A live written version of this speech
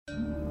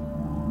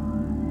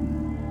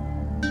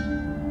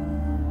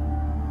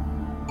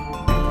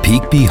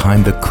peek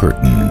behind the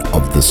curtain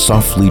of the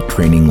Softly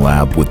Training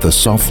Lab with the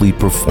Softly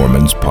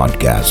Performance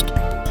Podcast.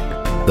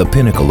 The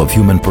pinnacle of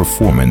human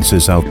performance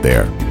is out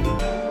there,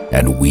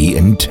 and we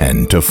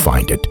intend to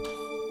find it.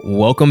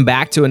 Welcome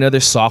back to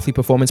another Softly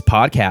Performance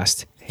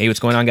Podcast. Hey,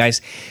 what's going on,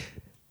 guys?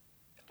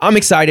 I'm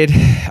excited.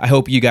 I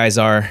hope you guys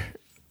are.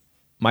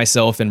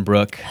 Myself and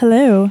Brooke.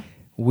 Hello.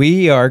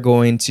 We are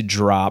going to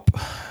drop,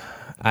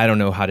 I don't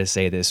know how to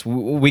say this.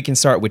 We can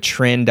start with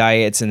trend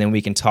diets, and then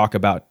we can talk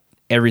about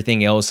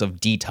everything else of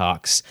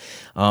detox.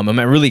 I'm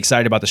really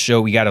excited about the show.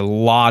 We got a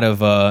lot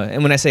of,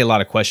 and when I say a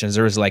lot of questions,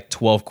 there was like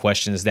 12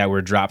 questions that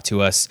were dropped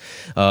to us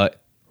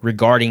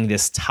regarding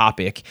this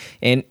topic.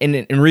 And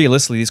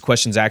realistically, these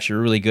questions actually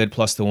are really good,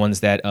 plus the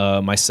ones that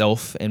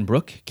myself and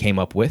Brooke came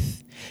up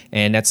with.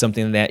 And that's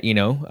something that,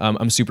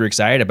 I'm super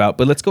excited about.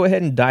 But let's go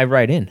ahead and dive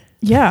right in.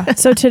 Yeah.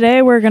 So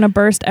today we're going to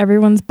burst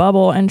everyone's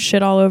bubble and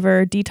shit all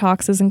over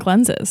detoxes and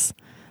cleanses.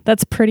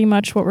 That's pretty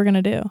much what we're going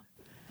to do.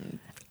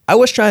 I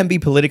was trying to be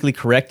politically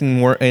correct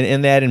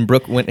in that, and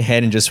Brooke went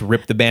ahead and just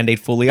ripped the Band-Aid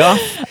fully off.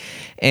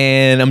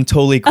 And I'm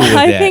totally cool with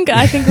that.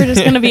 I think we're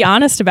just going to be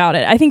honest about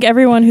it. I think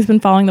everyone who's been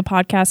following the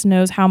podcast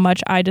knows how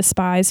much I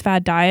despise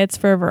fad diets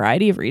for a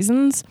variety of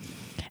reasons.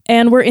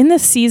 And we're in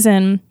this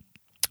season.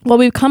 Well,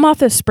 we've come off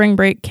this spring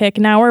break kick.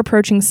 Now we're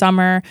approaching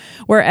summer,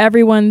 where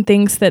everyone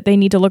thinks that they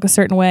need to look a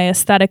certain way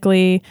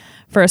aesthetically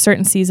for a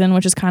certain season,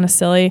 which is kind of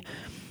silly.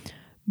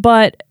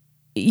 But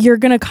you're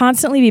going to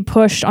constantly be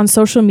pushed on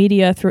social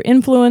media through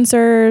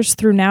influencers,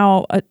 through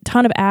now a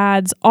ton of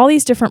ads, all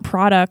these different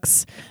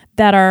products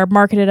that are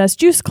marketed as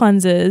juice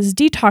cleanses,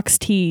 detox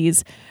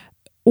teas.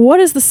 What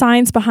is the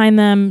science behind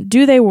them?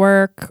 Do they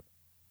work?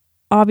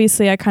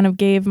 Obviously, I kind of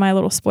gave my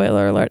little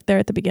spoiler alert there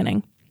at the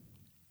beginning.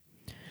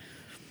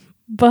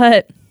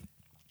 But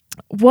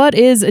what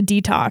is a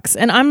detox?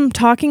 And I'm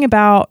talking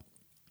about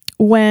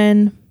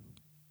when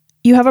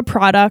you have a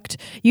product,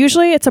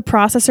 usually it's a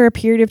process or a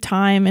period of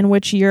time in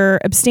which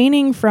you're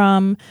abstaining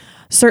from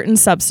certain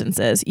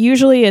substances.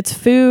 Usually it's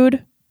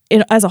food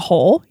as a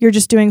whole. You're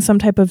just doing some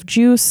type of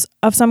juice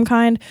of some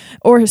kind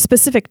or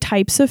specific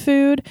types of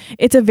food.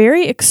 It's a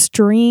very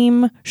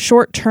extreme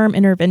short-term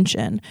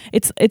intervention.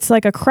 It's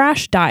like a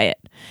crash diet.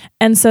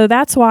 And so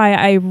that's why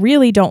I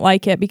really don't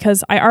like it,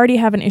 because I already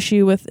have an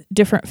issue with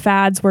different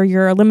fads where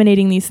you're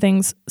eliminating these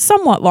things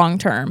somewhat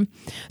long-term.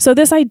 So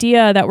this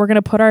idea that we're going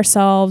to put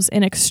ourselves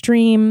in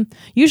extreme,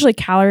 usually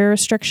calorie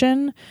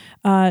restriction,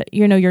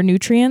 your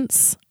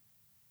nutrients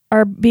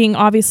are being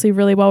obviously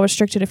really well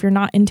restricted if you're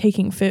not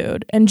intaking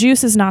food. And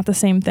juice is not the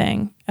same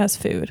thing as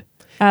food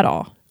at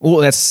all. Well,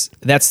 that's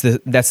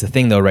the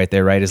thing though, right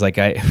there, right? Is like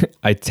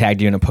I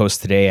tagged you in a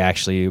post today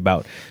actually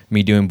about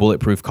me doing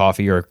bulletproof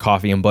coffee or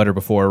coffee and butter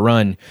before a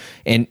run,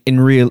 and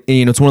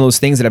it's one of those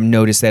things that I've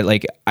noticed that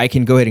like I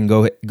can go ahead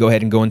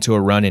and go into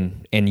a run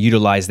and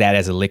utilize that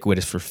as a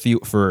liquid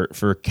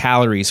for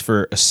calories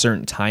for a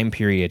certain time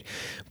period,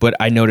 but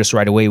I noticed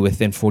right away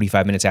within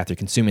 45 minutes after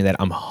consuming that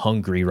I'm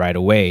hungry right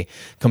away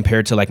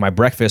compared to like my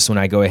breakfast when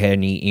I go ahead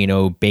and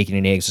eat bacon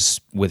and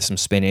eggs with some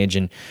spinach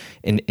and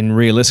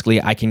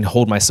realistically I can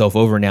hold myself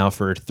over now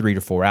for 3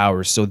 to 4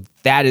 hours. So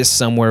that is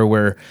somewhere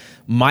where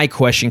my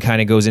question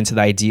kind of goes into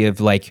the idea of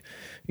like,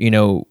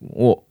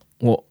 well,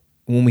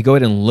 when we go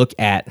ahead and look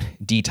at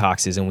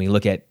detoxes and we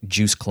look at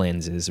juice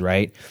cleanses,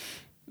 right?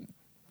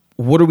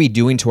 What are we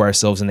doing to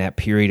ourselves in that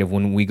period of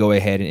when we go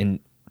ahead and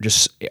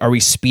are we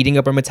speeding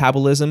up our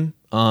metabolism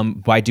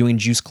by doing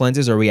juice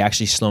cleanses, or are we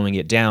actually slowing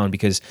it down?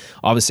 Because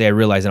obviously I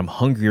realize that I'm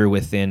hungrier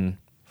within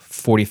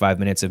 45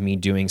 minutes of me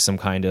doing some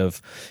kind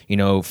of,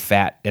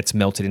 fat that's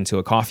melted into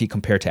a coffee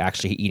compared to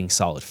actually eating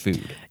solid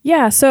food.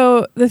 Yeah.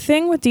 So the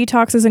thing with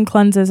detoxes and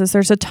cleanses is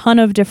there's a ton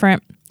of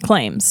different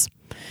claims.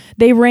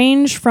 They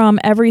range from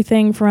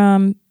everything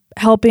from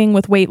helping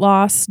with weight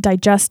loss,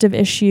 digestive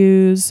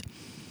issues,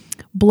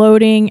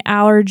 bloating,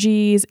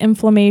 allergies,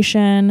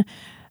 inflammation.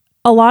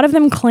 A lot of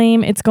them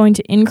claim it's going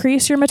to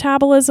increase your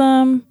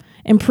metabolism,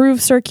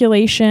 improve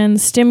circulation,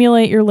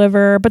 stimulate your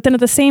liver, but then at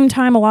the same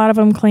time, a lot of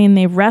them claim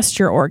they rest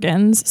your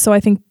organs. So I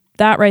think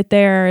that right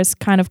there is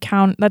kind of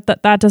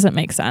that doesn't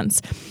make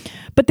sense.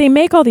 But they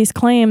make all these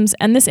claims,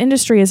 and this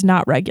industry is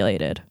not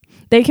regulated.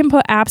 They can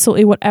put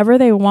absolutely whatever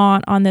they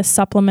want on this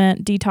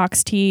supplement,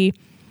 detox tea.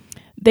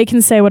 They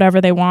can say whatever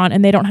they want,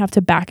 and they don't have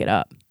to back it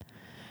up.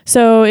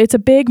 So it's a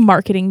big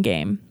marketing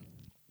game.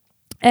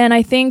 And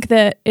I think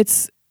that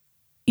it's,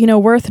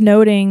 worth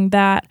noting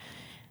that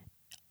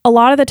a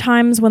lot of the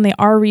times when they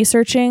are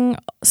researching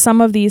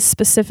some of these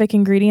specific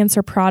ingredients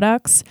or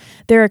products,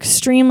 they're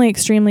extremely,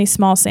 extremely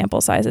small sample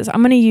sizes.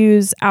 I'm going to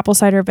use apple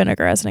cider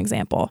vinegar as an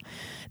example.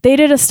 They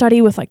did a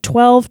study with like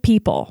 12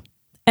 people,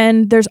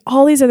 and there's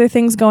all these other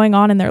things going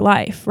on in their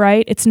life,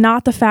 right? It's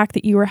not the fact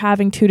that you were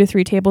having 2 to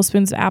 3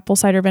 tablespoons of apple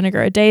cider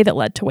vinegar a day that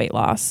led to weight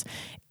loss.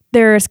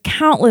 There's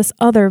countless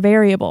other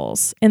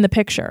variables in the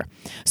picture.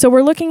 So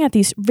we're looking at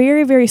these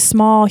very, very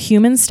small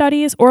human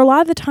studies, or a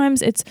lot of the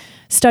times it's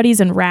studies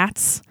in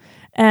rats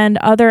and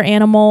other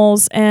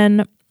animals.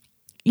 And,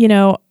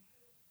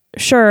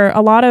 sure,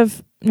 a lot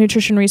of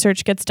nutrition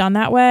research gets done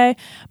that way,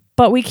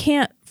 but we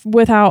can't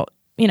without,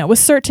 with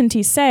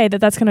certainty say that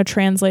that's going to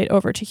translate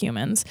over to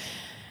humans.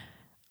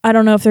 I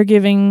don't know if they're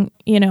giving,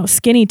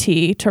 skinny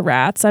tea to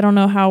rats. I don't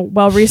know how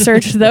well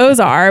researched those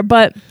are,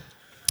 but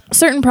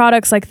certain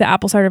products like the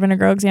apple cider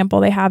vinegar example,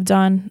 they have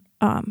done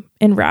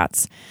in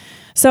rats.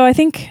 So I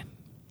think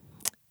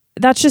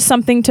that's just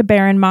something to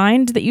bear in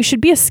mind, that you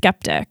should be a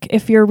skeptic.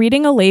 If you're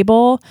reading a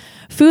label,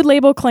 food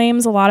label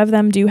claims, a lot of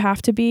them do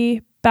have to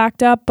be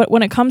backed up, but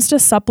when it comes to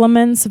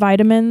supplements,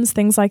 vitamins,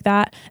 things like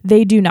that,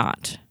 they do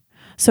not.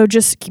 So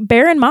just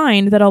bear in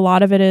mind that a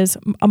lot of it is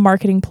a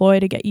marketing ploy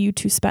to get you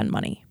to spend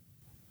money.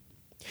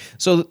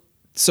 So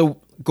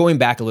going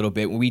back a little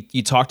bit,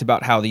 you talked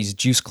about how these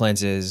juice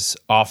cleanses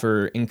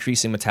offer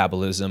increasing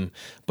metabolism,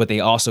 but they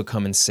also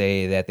come and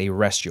say that they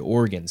rest your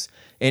organs.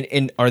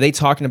 And are they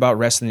talking about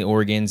resting the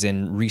organs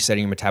and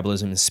resetting your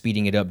metabolism and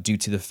speeding it up due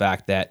to the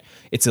fact that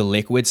it's a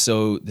liquid,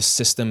 so the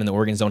system and the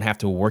organs don't have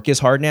to work as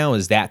hard now?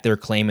 Is that their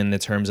claim in the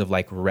terms of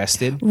like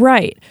rested?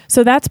 Right.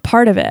 So that's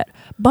part of it.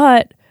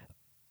 But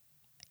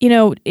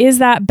is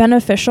that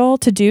beneficial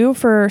to do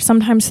for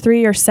sometimes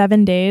 3 or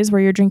 7 days where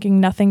you're drinking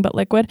nothing but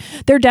liquid?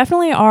 There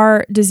definitely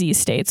are disease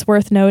states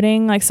worth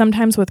noting, like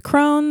sometimes with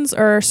Crohn's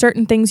or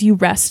certain things you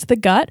rest the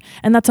gut,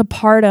 and that's a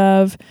part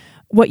of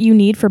what you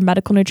need for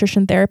medical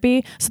nutrition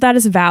therapy. So that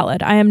is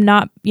valid. I am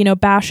not,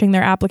 bashing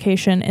their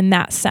application in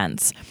that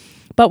sense.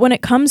 But when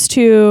it comes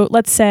to,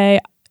 let's say,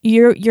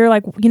 you're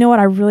like,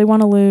 I really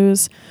want to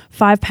lose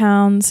 5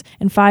 pounds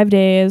in 5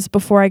 days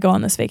before I go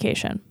on this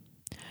vacation.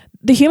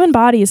 The human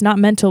body is not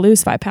meant to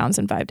lose 5 pounds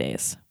in 5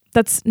 days.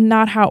 That's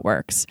not how it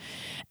works.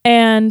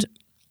 And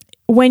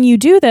when you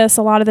do this,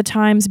 a lot of the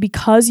times,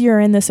 because you're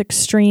in this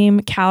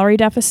extreme calorie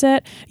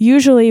deficit,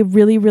 usually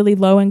really, really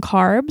low in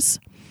carbs.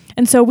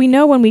 And so we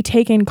know when we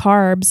take in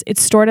carbs,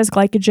 it's stored as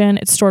glycogen,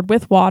 it's stored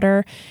with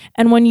water.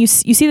 And when you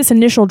see this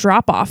initial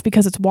drop off,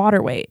 because it's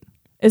water weight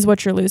is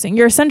what you're losing,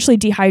 you're essentially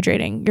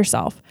dehydrating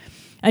yourself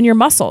and your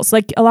muscles.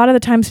 Like a lot of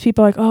the times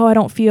people are like, I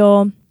don't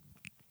feel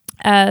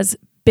as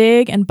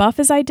big and buff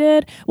as I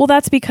did. Well,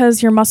 that's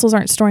because your muscles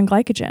aren't storing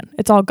glycogen.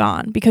 It's all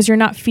gone because you're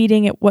not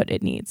feeding it what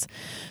it needs.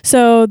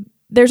 So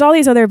there's all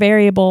these other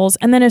variables.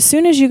 And then as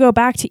soon as you go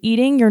back to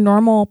eating your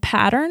normal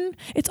pattern,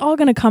 it's all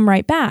going to come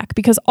right back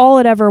because all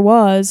it ever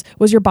was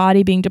your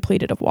body being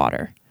depleted of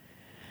water.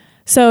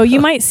 So you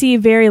might see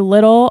very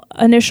little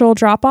initial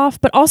drop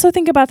off, but also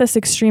think about this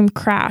extreme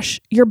crash.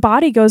 Your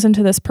body goes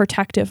into this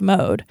protective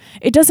mode.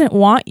 It doesn't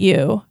want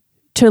you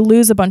to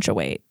lose a bunch of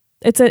weight.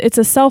 It's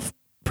a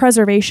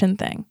self-preservation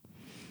thing.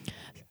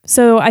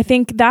 So I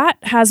think that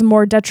has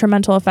more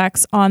detrimental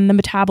effects on the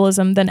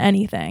metabolism than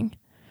anything.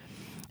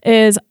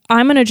 Is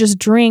I'm going to just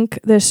drink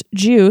this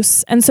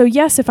juice. And so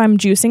yes, if I'm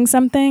juicing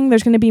something,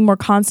 there's going to be more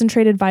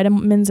concentrated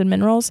vitamins and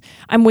minerals.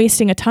 I'm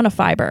wasting a ton of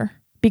fiber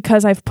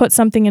because I've put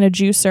something in a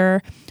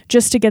juicer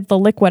just to get the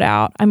liquid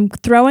out. I'm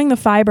throwing the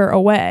fiber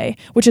away,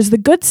 which is the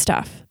good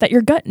stuff that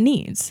your gut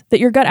needs,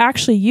 that your gut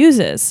actually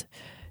uses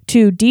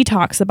to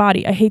detox the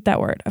body. I hate that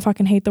word. I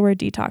fucking hate the word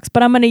detox,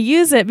 but I'm going to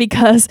use it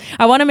because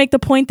I want to make the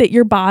point that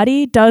your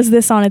body does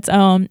this on its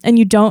own and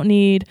you don't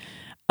need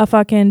a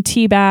fucking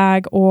tea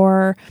bag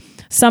or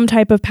some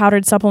type of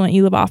powdered supplement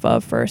you live off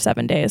of for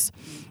 7 days.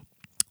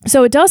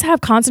 So it does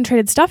have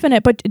concentrated stuff in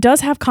it, but it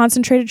does have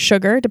concentrated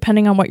sugar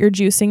depending on what you're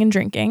juicing and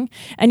drinking.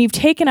 And you've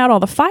taken out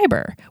all the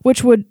fiber,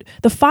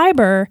 the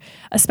fiber,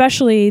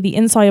 especially the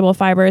insoluble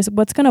fiber, is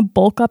what's going to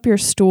bulk up your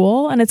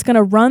stool and it's going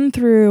to run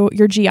through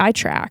your GI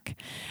tract.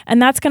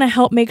 And that's going to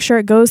help make sure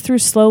it goes through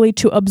slowly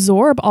to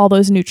absorb all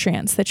those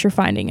nutrients that you're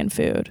finding in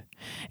food.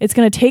 It's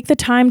going to take the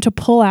time to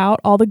pull out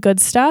all the good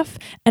stuff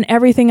and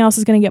everything else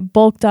is going to get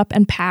bulked up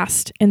and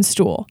passed in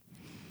stool.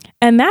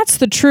 And that's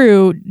the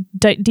true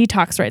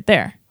detox right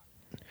there.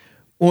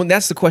 Well,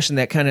 that's the question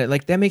that kind of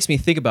like that makes me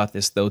think about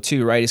this though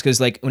too, right? Is because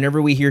like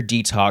whenever we hear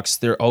detox,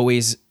 there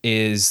always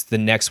is the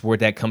next word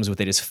that comes with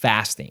it is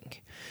fasting,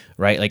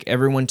 right? Like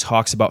everyone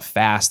talks about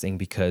fasting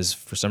because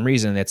for some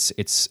reason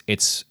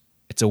it's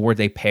a word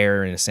they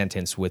pair in a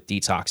sentence with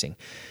detoxing.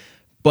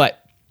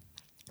 But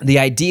the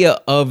idea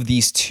of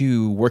these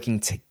two working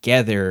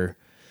together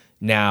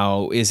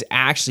now is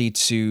actually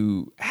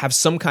to have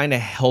some kind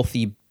of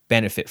healthy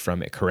benefit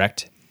from it,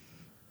 correct?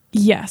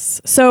 Yes.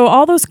 So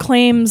all those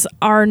claims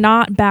are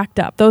not backed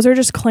up. Those are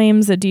just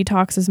claims that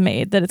detox has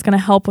made, that it's going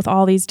to help with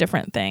all these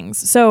different things.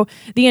 So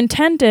the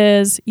intent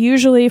is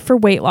usually for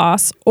weight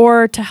loss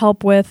or to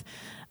help with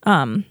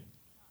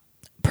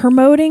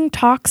promoting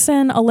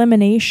toxin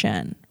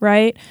elimination,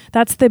 right?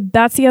 That's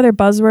the other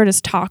buzzword is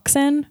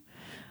toxin.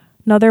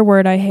 Another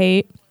word I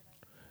hate.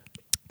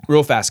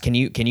 Real fast, can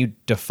you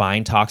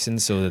define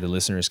toxins so that the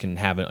listeners can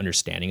have an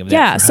understanding of that?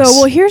 Yeah. So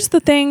well, here's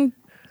the thing.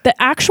 The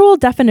actual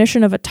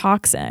definition of a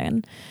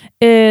toxin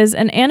is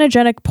an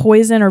antigenic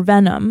poison or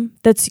venom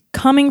that's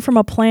coming from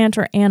a plant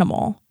or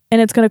animal, and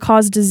it's going to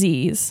cause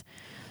disease.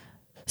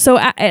 So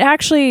it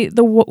actually,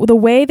 the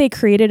way they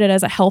created it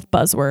as a health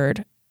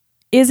buzzword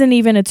isn't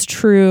even its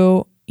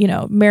true,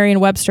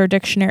 Merriam-Webster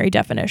dictionary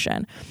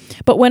definition.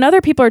 But when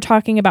other people are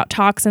talking about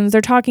toxins,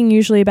 they're talking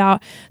usually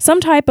about some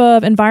type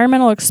of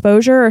environmental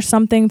exposure or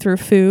something through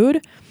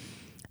food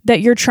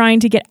that you're trying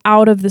to get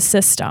out of the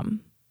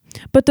system.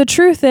 But the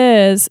truth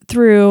is,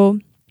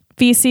 through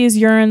feces,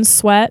 urine,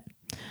 sweat,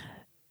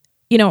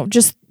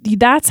 just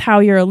that's how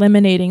you're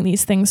eliminating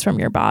these things from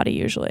your body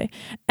usually.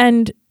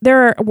 And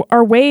there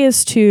are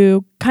ways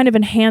to kind of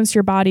enhance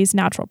your body's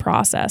natural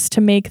process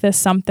to make this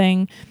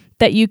something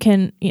that you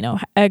can,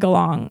 egg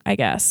along, I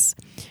guess.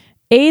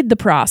 Aid the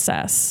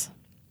process.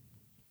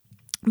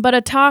 But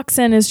a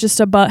toxin is just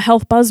a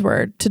health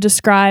buzzword to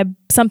describe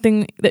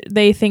something that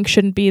they think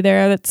shouldn't be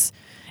there.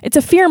 It's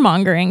a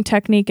fear-mongering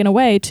technique in a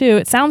way too.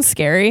 It sounds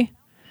scary.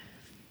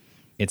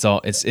 It's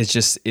all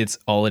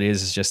it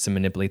is just to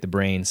manipulate the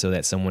brain so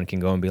that someone can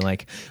go and be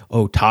like,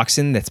 oh,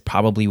 toxin, that's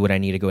probably what I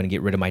need to go and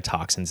get rid of my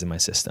toxins in my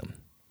system.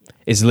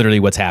 Is literally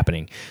what's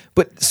happening.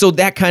 But so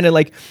that kind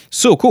of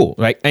so cool,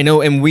 right? I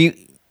know, and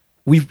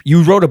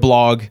you wrote a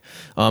blog,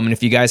 and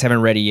if you guys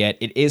haven't read it yet,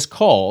 it is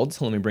called,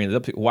 let me bring it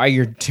up, Why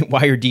Your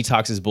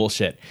Detox is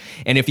Bullshit.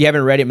 And if you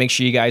haven't read it, make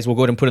sure you guys, we'll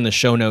go ahead and put it in the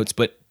show notes,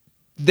 but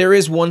there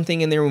is one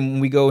thing in there when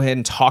we go ahead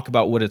and talk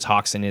about what a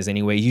toxin is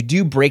anyway. You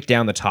do break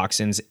down the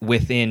toxins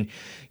within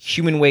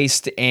human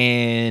waste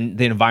and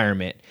the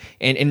environment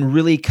and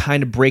really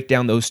kind of break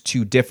down those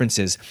two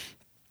differences.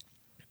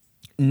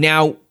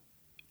 Now,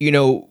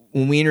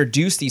 when we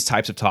introduce these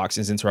types of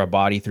toxins into our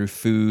body through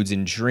foods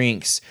and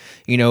drinks,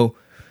 you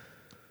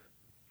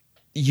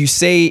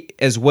say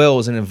as well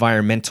as an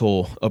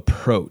environmental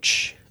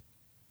approach.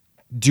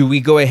 Do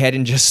we go ahead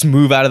and just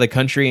move out of the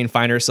country and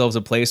find ourselves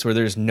a place where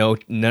there's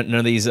none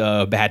of these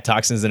bad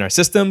toxins in our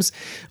systems?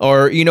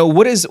 Or,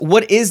 what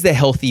is the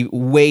healthy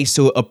way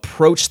to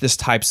approach this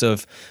types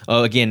of,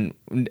 again,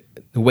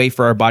 way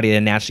for our body to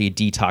naturally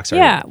detox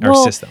our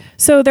system?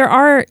 So there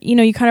are,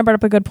 you kind of brought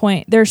up a good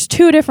point. There's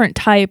two different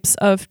types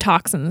of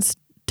toxins.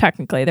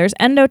 Technically, there's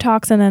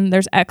endotoxin and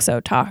there's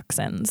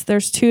exotoxins.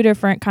 There's two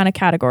different kind of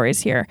categories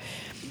here.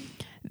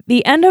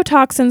 The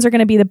endotoxins are going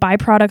to be the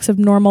byproducts of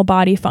normal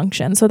body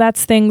function. So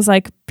that's things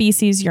like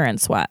feces, urine,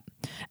 sweat.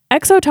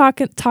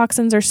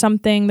 Exotoxins are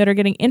something that are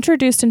getting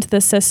introduced into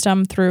the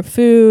system through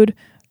food,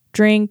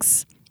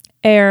 drinks,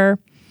 air.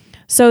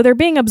 So they're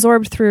being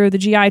absorbed through the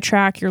GI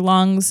tract, your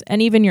lungs,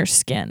 and even your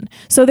skin.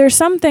 So there's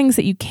some things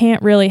that you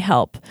can't really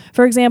help.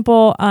 For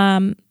example,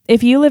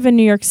 if you live in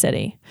New York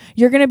City,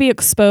 you're going to be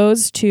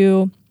exposed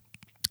to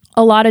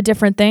a lot of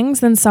different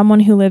things than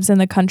someone who lives in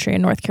the country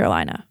in North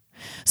Carolina.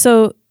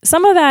 So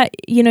some of that,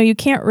 you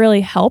can't really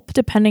help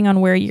depending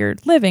on where you're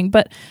living,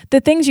 but the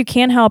things you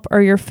can help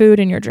are your food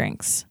and your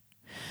drinks.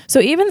 So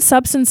even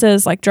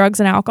substances like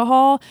drugs and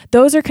alcohol,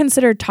 those are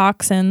considered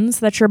toxins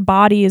that your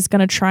body is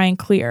going to try and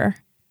clear.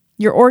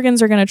 Your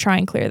organs are going to try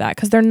and clear that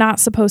because they're not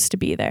supposed to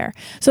be there.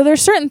 So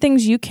there's certain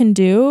things you can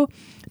do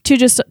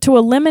to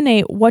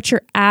eliminate what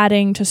you're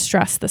adding to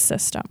stress the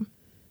system.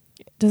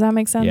 Does that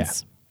make sense? Yeah.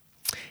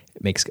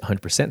 It makes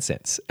 100%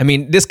 sense. I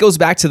mean, this goes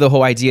back to the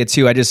whole idea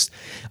too. I just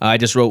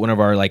wrote one of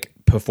our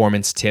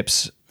performance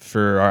tips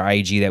for our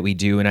IG that we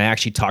do, and I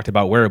actually talked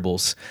about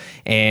wearables,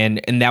 and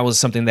that was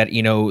something that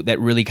that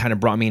really kind of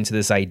brought me into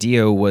this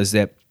idea was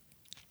that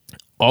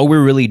all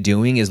we're really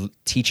doing is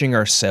teaching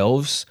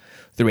ourselves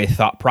through a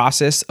thought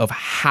process of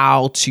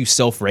how to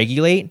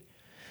self-regulate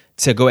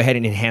to go ahead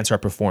and enhance our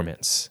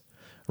performance.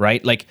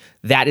 Right?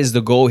 That is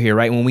the goal here,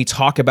 right? When we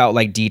talk about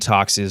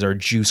detoxes or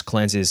juice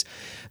cleanses,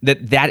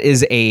 that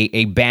is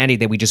a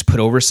Band-Aid that we just put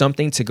over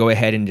something to go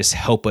ahead and just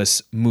help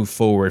us move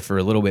forward for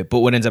a little bit. But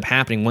what ends up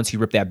happening once you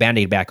rip that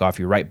Band-Aid back off,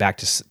 you're right back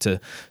to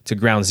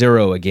ground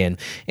zero again.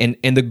 And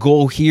the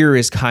goal here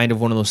is kind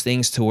of one of those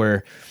things to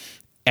where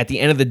at the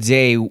end of the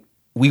day,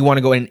 we want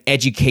to go ahead and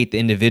educate the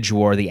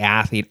individual or the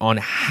athlete on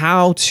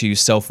how to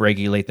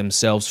self-regulate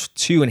themselves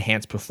to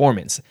enhance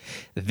performance.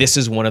 This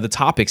is one of the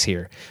topics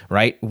here,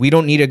 right? We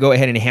don't need to go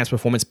ahead and enhance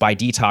performance by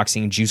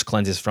detoxing juice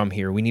cleanses from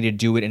here. We need to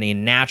do it in a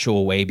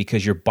natural way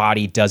because your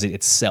body does it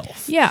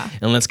itself. Yeah.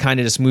 And let's kind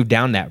of just move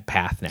down that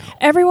path now.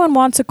 Everyone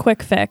wants a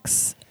quick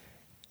fix.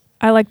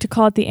 I like to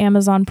call it the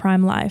Amazon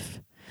Prime life.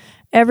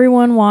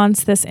 Everyone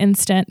wants this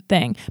instant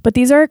thing, but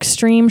these are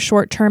extreme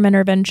short-term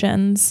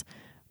interventions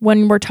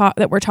when we're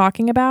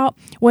talking about,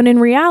 when in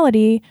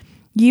reality,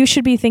 you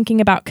should be thinking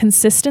about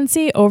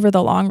consistency over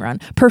the long run.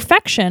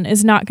 Perfection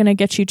is not going to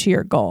get you to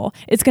your goal.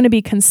 It's going to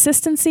be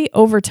consistency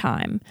over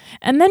time.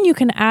 And then you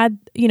can add,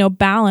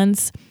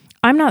 balance.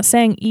 I'm not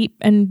saying eat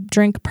and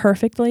drink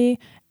perfectly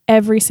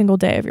every single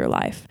day of your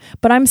life,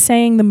 but I'm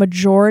saying the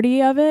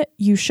majority of it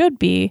you should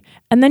be,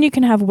 and then you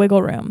can have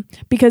wiggle room.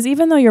 Because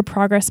even though your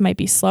progress might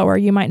be slower,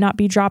 you might not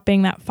be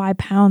dropping that 5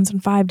 pounds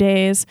in 5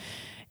 days,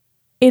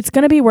 it's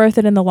going to be worth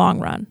it in the long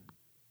run.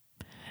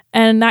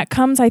 And that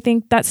comes, I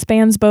think, that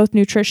spans both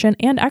nutrition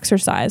and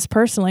exercise,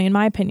 personally, in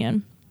my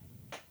opinion.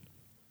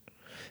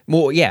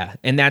 Well, yeah.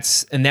 And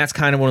that's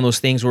kind of one of those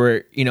things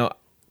where,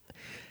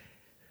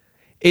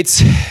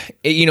 it's,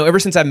 ever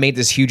since I've made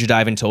this huge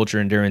dive into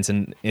ultra endurance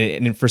and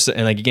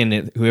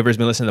again, whoever's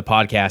been listening to the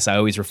podcast, I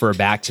always refer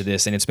back to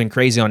this, and it's been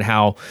crazy on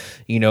how,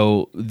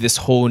 this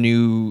whole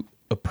new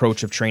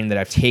approach of training that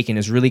I've taken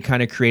has really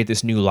kind of created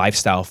this new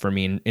lifestyle for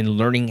me in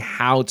learning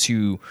how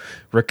to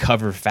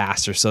recover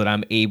faster so that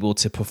I'm able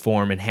to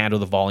perform and handle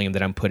the volume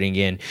that I'm putting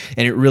in.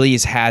 And it really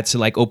has had to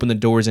like open the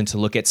doors and to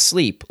look at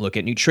sleep, look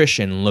at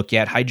nutrition, look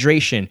at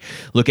hydration,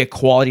 look at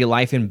quality of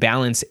life and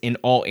balance in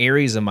all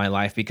areas of my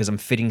life, because I'm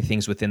fitting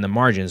things within the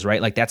margins,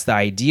 right? Like that's the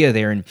idea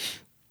there. And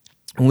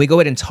when we go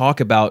ahead and talk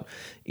about,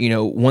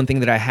 one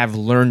thing that I have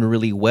learned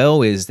really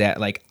well is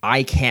that like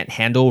I can't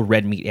handle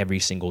red meat every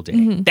single day.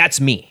 Mm-hmm. That's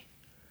me.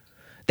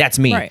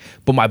 Right.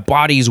 But my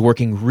body's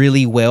working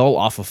really well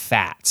off of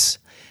fats.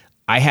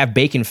 I have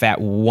bacon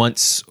fat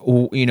once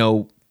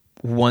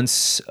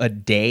a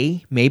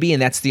day maybe,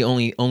 and that's the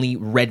only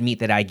red meat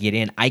that I get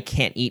in. I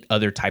can't eat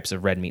other types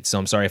of red meat. So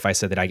I'm sorry if I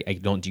said that I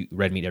don't do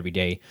red meat every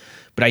day,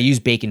 but I use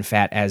bacon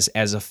fat as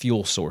a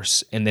fuel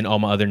source, and then all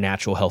my other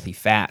natural healthy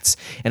fats.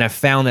 And I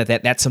found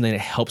that's something that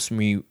helps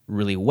me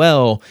really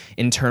well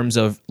in terms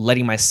of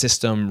letting my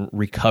system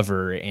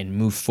recover and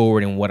move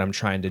forward in what I'm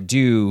trying to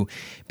do,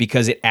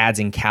 because it adds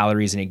in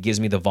calories and it gives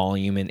me the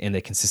volume and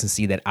the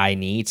consistency that I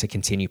need to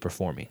continue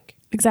performing.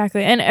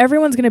 Exactly. And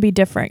everyone's going to be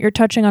different. You're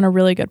touching on a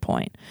really good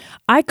point.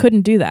 I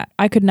couldn't do that.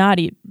 I could not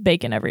eat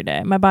bacon every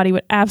day. My body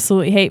would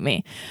absolutely hate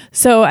me.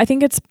 So I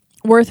think it's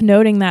worth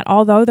noting that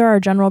although there are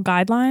general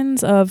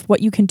guidelines of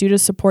what you can do to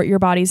support your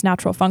body's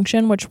natural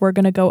function, which we're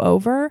going to go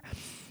over,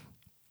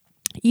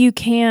 you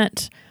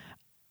can't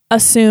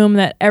assume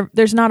that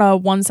there's not a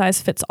one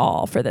size fits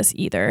all for this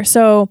either.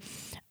 So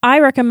I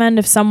recommend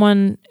if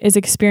someone is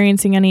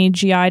experiencing any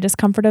GI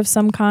discomfort of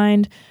some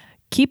kind,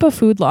 keep a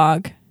food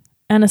log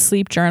and a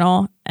sleep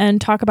journal and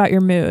talk about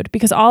your mood,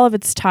 because all of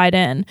it's tied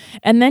in.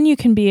 And then you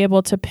can be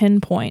able to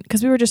pinpoint,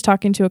 because we were just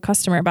talking to a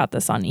customer about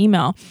this on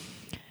email.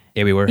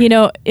 Yeah, we were.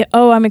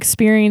 I'm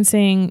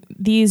experiencing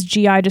these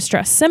GI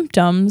distress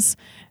symptoms.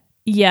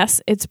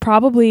 Yes, it's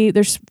probably,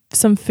 there's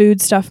some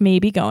food stuff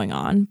maybe going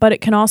on, but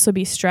it can also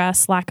be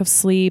stress, lack of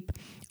sleep,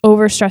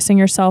 overstressing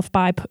yourself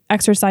by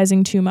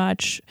exercising too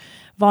much,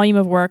 volume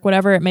of work,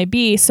 whatever it may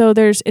be. So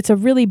it's a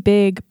really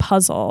big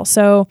puzzle.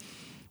 So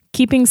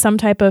keeping some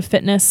type of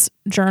fitness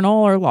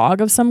journal or log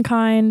of some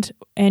kind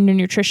and your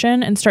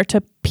nutrition, and start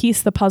to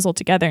piece the puzzle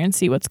together and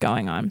see what's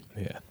going on.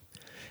 Yeah.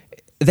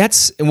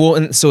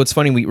 And so it's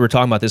funny, we were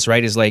talking about this,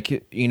 right? Is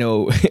like,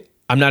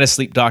 I'm not a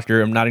sleep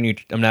doctor. I'm not a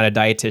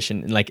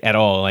dietitian, like at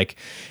all. Like,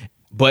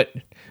 but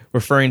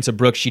referring to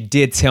Brooke, she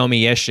did tell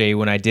me yesterday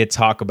when I did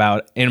talk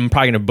about, and I'm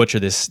probably going to butcher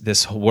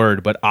this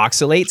word, but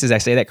oxalates. Did I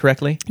say that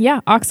correctly?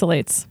 Yeah.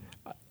 Oxalates.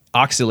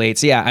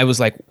 Yeah. I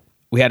was like,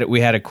 we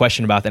had a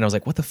question about that, and I was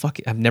like, what the fuck?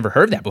 I've never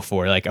heard that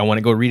before. Like, I want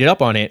to go read it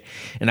up on it.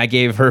 And I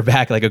gave her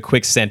back like a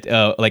quick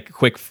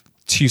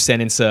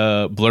 2-sentence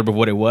blurb of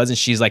what it was, and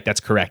she's like,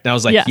 that's correct. And I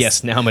was like,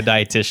 yes, now I'm a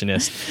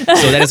dietitianist.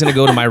 So that is going to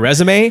go to my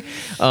resume.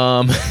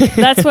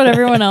 That's what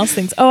everyone else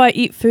thinks. Oh, I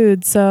eat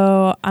food,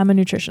 so I'm a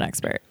nutrition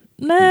expert.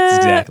 Nah.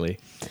 Exactly.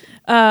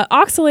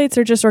 Oxalates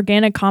are just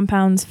organic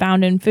compounds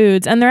found in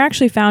foods, and they're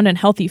actually found in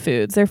healthy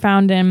foods. They're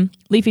found in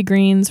leafy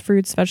greens,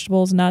 fruits,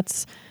 vegetables,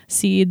 nuts,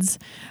 seeds.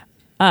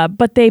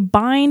 But they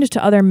bind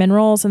to other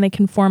minerals, and they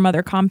can form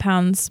other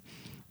compounds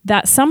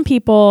that some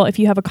people, if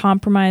you have a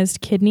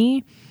compromised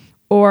kidney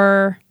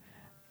or,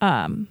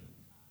 if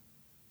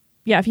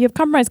you have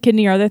compromised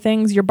kidney or other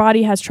things, your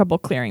body has trouble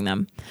clearing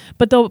them.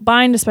 But they'll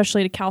bind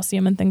especially to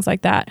calcium and things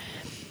like that.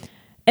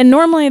 And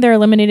normally they're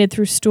eliminated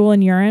through stool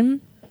and urine.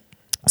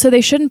 So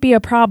they shouldn't be a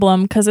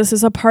problem, because this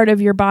is a part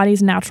of your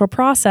body's natural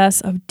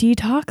process of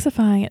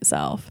detoxifying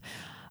itself.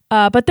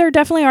 But there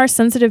definitely are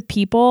sensitive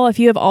people. If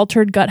you have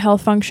altered gut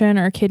health function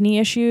or kidney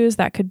issues,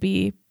 that could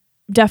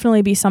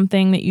definitely be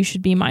something that you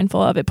should be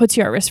mindful of. It puts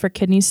you at risk for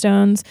kidney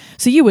stones.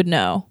 So you would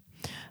know.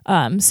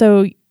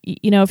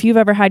 If you've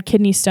ever had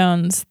kidney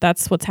stones,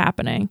 that's what's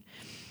happening.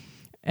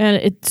 And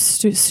it's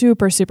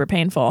super, super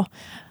painful.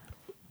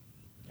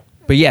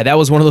 But yeah, that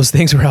was one of those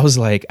things where I was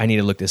like, I need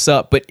to look this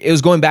up. But it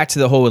was going back to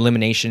the whole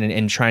elimination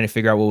and trying to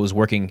figure out what was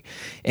working.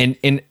 And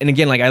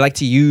again, like I like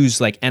to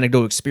use like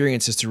anecdotal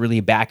experiences to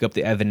really back up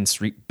the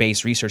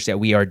evidence-based research that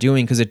we are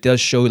doing, because it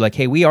does show like,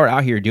 hey, we are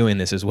out here doing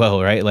this as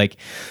well, right? Like,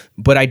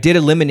 but I did I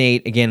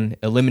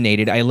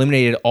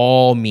eliminated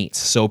all meats.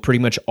 So pretty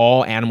much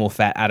all animal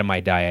fat out of my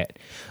diet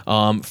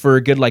for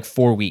a good like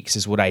 4 weeks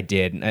is what I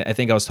did. I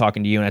think I was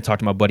talking to you, and I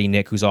talked to my buddy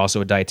Nick, who's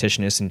also a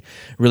dietitianist, and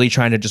really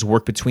trying to just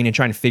work between and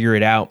trying to figure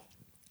it out.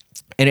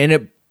 And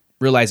ended up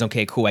realizing,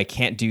 okay, cool, I'm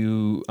going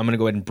to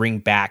go ahead and bring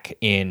back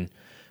in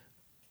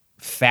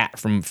fat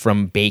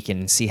from bacon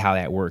and see how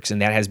that works.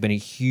 And that has been a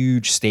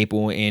huge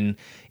staple in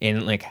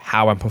like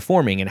how I'm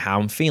performing and how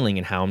I'm feeling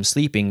and how I'm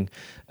sleeping,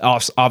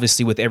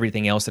 obviously with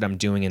everything else that I'm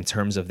doing in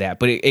terms of that.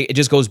 But it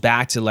just goes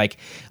back to like,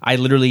 I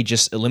literally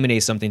just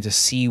eliminated something to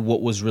see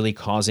what was really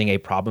causing a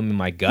problem in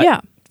my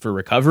gut for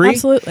recovery.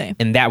 Absolutely.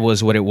 And that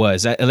was what it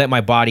was. I let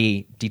my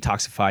body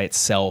detoxify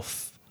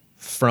itself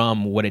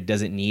from what it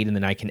doesn't need, and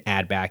then I can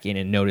add back in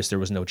and notice there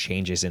was no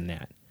changes in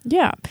that.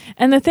 Yeah.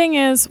 And the thing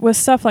is, with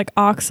stuff like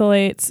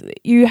oxalates,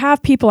 you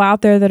have people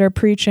out there that are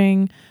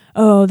preaching,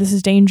 oh, this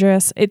is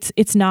dangerous.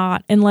 It's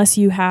not, unless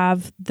you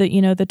have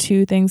the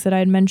two things that I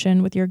had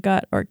mentioned with your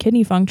gut or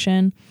kidney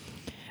function.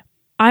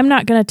 I'm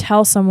not going to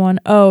tell someone,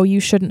 oh, you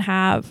shouldn't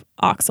have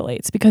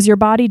oxalates, because your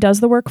body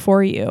does the work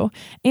for you.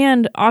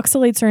 And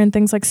oxalates are in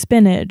things like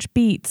spinach,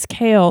 beets,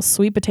 kale,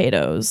 sweet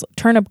potatoes,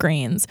 turnip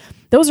greens.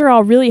 Those are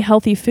all really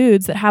healthy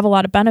foods that have a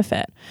lot of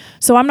benefit.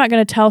 So I'm not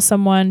going to tell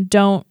someone,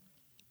 don't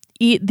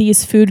eat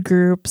these food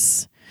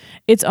groups.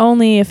 It's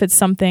only if it's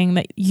something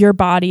that your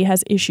body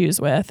has issues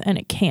with and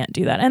it can't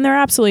do that. And there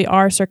absolutely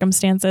are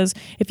circumstances,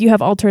 if you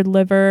have altered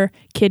liver,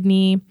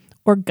 kidney,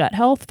 or gut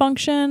health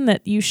function,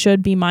 that you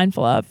should be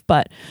mindful of.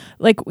 But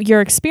like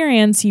your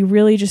experience, you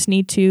really just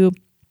need to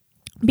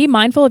be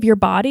mindful of your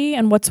body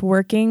and what's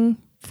working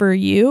for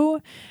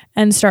you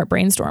and start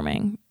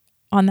brainstorming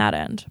on that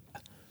end.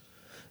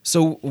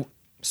 So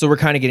we're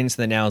kind of getting to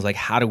the now is like,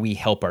 how do we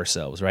help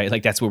ourselves, right?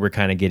 Like that's what we're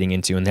kind of getting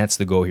into. And that's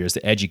the goal here, is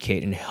to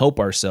educate and help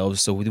ourselves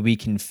so that we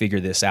can figure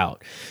this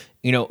out.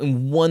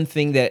 And one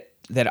thing that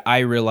I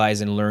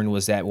realized and learned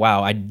was that,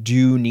 wow, I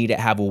do need to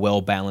have a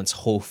well-balanced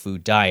whole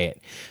food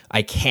diet.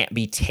 I can't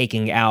be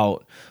taking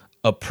out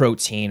a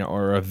protein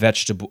or a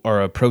vegetable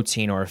or a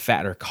protein or a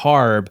fat or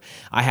carb.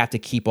 I have to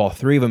keep all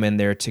three of them in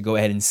there to go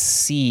ahead and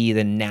see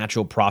the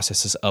natural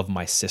processes of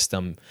my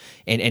system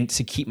and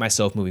to keep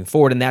myself moving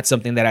forward. And that's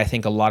something that I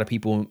think a lot of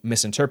people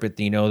misinterpret.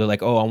 They're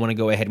like, oh, I want to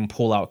go ahead and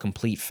pull out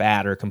complete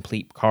fat or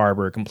complete carb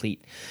or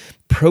complete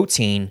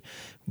protein.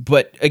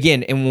 But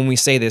again, and when we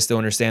say this, they'll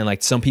understand,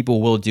 like, some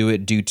people will do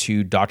it due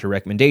to doctor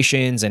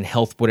recommendations and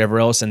health, whatever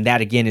else. And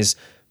that, again, is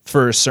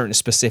for a certain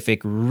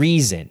specific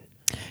reason.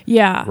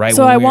 Yeah. Right.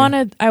 So I want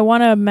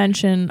to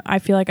mention, I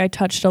feel like I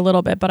touched a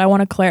little bit, but I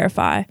want to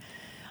clarify.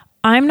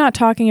 I'm not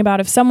talking about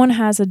if someone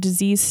has a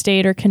disease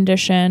state or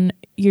condition,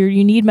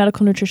 you need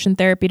medical nutrition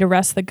therapy to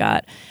rest the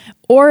gut,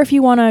 or if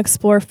you want to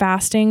explore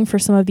fasting for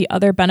some of the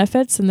other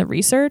benefits in the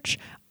research.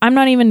 I'm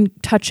not even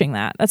touching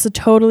that. That's a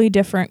totally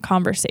different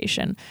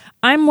conversation.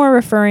 I'm more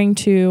referring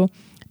to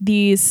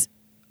these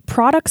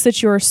products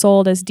that you are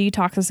sold as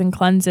detoxes and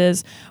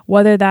cleanses,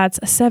 whether that's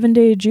a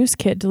 7-day juice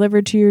kit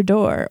delivered to your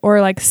door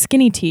or like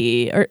skinny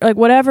tea or like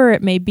whatever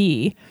it may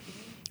be.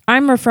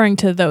 I'm referring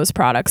to those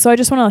products. So I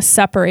just want to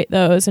separate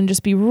those and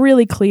just be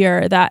really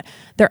clear that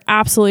there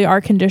absolutely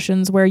are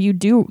conditions where you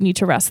do need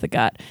to rest the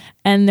gut.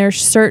 And there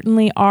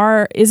certainly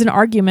is an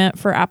argument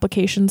for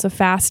applications of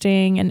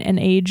fasting and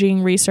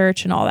aging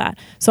research and all that.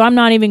 So I'm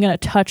not even going to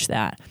touch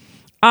that.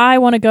 I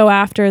want to go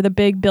after the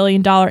big $1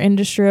 billion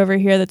industry over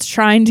here that's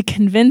trying to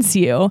convince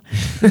you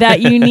that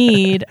you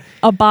need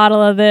a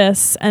bottle of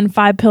this and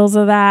 5 pills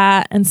of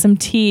that and some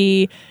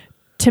tea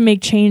to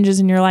make changes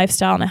in your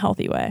lifestyle in a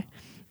healthy way.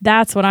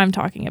 That's what I'm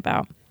talking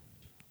about.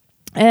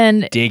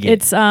 And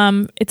it's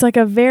like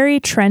a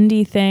very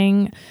trendy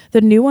thing.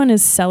 The new one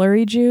is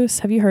celery juice.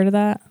 Have you heard of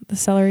that? The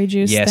celery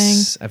juice thing?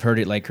 Yes, I've heard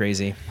it like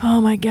crazy.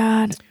 Oh my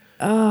God.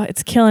 Oh,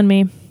 it's killing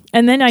me.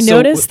 And then I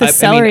noticed the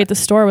celery at the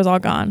store was all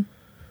gone.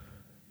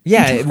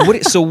 Yeah.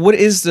 What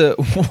is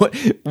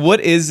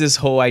this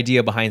whole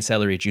idea behind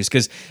celery juice?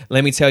 Because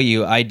let me tell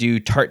you, I do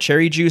tart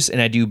cherry juice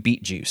and I do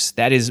beet juice.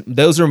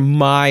 Those are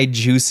my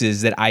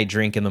juices that I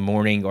drink in the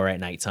morning or at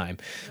nighttime.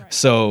 Right.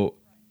 So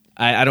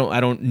I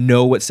don't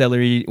know what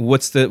celery. What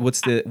is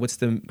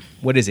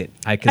it?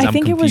 I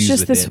think it was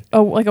just this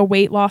like a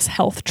weight loss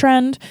health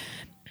trend.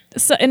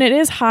 So, and it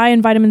is high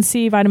in vitamin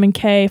C, vitamin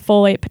K,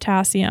 folate,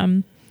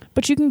 potassium,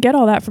 but you can get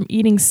all that from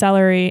eating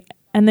celery.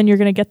 And then you're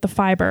going to get the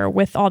fiber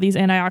with all these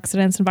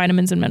antioxidants and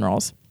vitamins and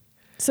minerals.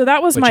 So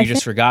that was But you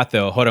just forgot,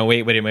 though. Hold on,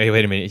 wait a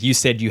minute. You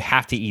said you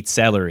have to eat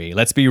celery.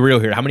 Let's be real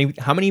here. How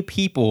many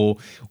people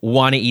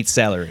want to eat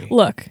celery?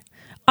 Look,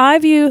 I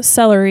view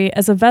celery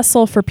as a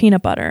vessel for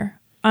peanut butter.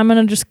 I'm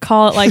going to just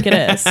call it like it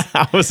is.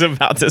 I was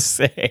about to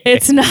say.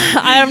 It's not.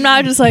 I'm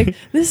not just like,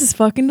 this is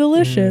fucking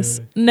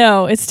delicious.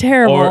 No, it's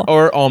terrible.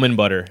 Or almond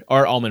butter.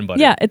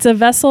 Yeah, it's a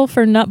vessel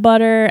for nut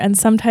butter and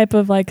some type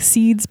of like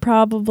seeds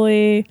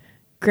probably.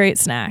 Great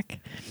snack.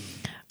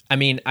 I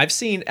mean, I've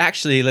seen,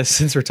 actually,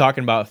 since we're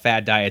talking about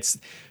fad diets,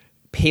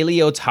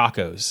 paleo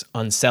tacos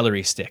on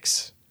celery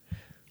sticks.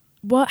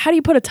 Well, how do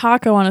you put a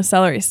taco on a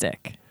celery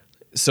stick?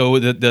 So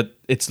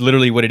it's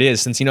literally what it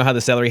is. Since you know how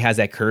the celery has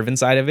that curve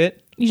inside of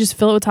it. You just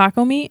fill it with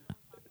taco meat?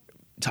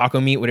 Taco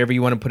meat, whatever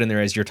you want to put in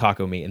there as your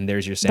taco meat, and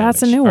there's your sandwich.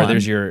 That's a new one.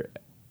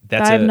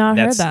 I've not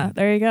heard that.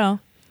 There you go.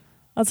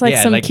 That's like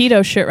some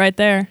keto shit right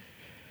there.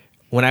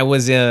 When I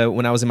was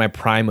in my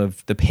prime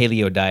of the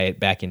paleo diet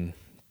back in,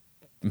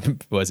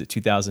 was it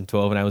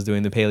 2012 when I was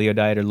doing the paleo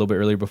diet, or a little bit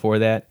earlier before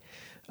that?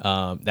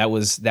 That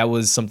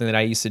was something that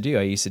I used to do.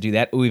 I used to do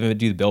that. We even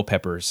do the bell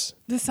peppers.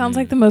 This sounds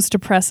like the most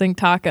depressing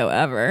taco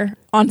ever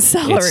on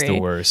celery.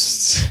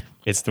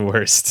 It's the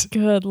worst.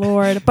 Good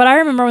Lord. But I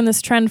remember when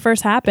this trend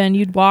first happened,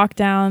 you'd walk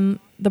down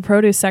the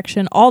produce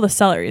section, all the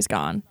celery's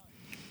gone.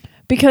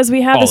 Because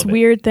we have this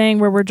weird thing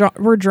where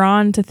we're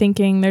drawn to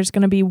thinking there's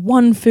going to be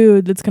one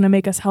food that's going to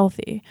make us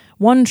healthy,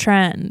 one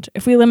trend.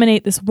 If we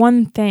eliminate this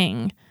one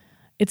thing,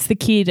 it's the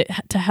key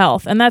to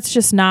health. And that's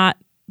just not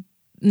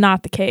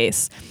the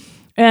case.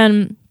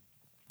 And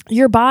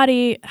your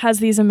body has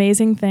these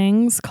amazing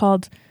things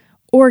called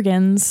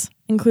organs,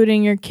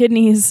 including your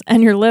kidneys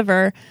and your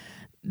liver,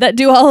 that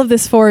do all of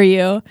this for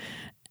you.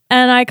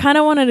 And I kind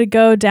of wanted to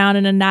go down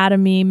an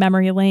anatomy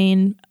memory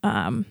lane.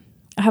 I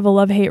have a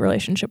love-hate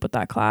relationship with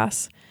that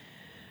class.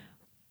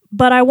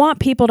 But I want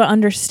people to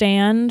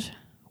understand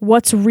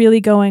what's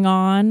really going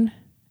on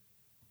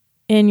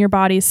in your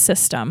body's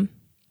system.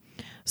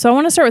 So I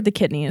want to start with the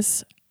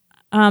kidneys.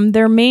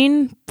 Their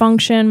main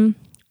function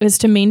is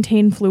to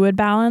maintain fluid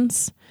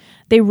balance.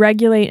 They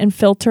regulate and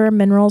filter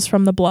minerals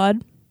from the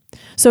blood.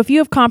 So if you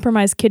have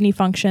compromised kidney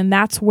function,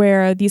 that's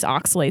where these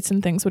oxalates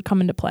and things would come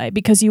into play,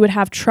 because you would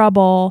have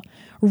trouble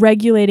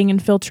regulating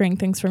and filtering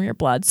things from your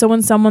blood. So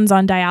when someone's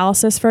on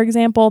dialysis, for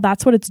example,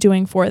 that's what it's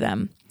doing for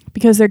them,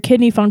 because their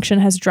kidney function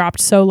has dropped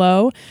so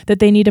low that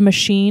they need a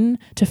machine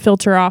to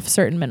filter off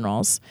certain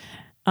minerals.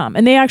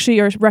 And they actually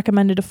are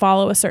recommended to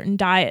follow a certain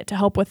diet to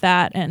help with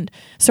that, and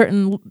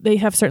they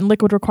have certain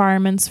liquid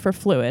requirements for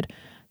fluid.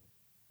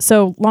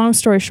 So long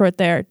story short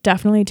there,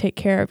 definitely take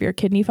care of your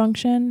kidney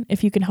function.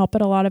 If you can help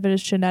it, a lot of it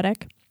is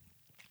genetic,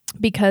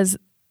 because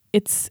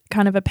it's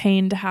kind of a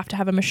pain to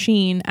have a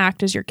machine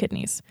act as your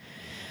kidneys.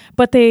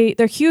 But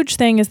their huge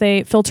thing is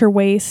they filter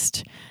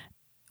waste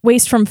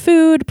from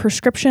food,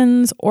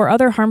 prescriptions, or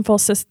other harmful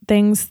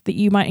things that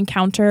you might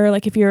encounter.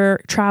 Like if you're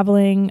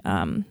traveling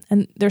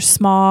and there's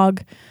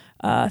smog,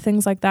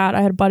 things like that.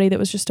 I had a buddy that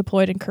was just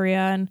deployed in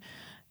Korea, and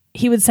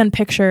he would send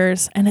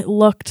pictures and it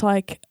looked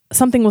like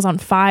something was on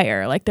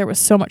fire. Like there was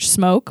so much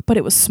smoke, but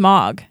it was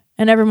smog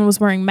and everyone was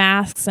wearing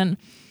masks, and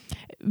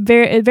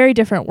a very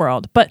different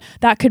world. But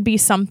that could be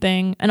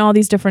something, and all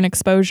these different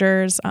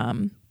exposures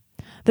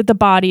that the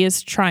body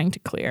is trying to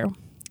clear.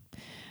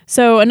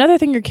 So another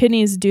thing your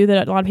kidneys do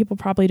that a lot of people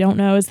probably don't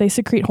know is they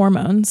secrete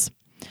hormones.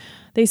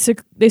 They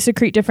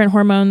secrete different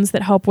hormones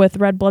that help with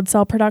red blood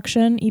cell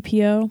production,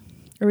 EPO,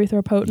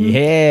 erythropoietin.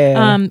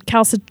 Yeah.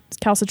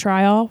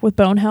 Calcitriol with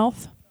bone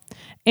health.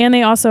 And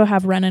they also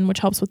have renin, which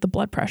helps with the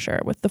blood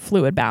pressure, with the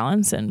fluid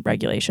balance and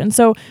regulation.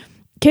 So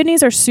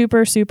kidneys are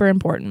super, super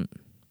important.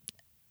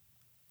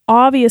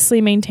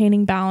 Obviously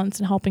maintaining balance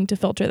and helping to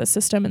filter the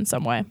system in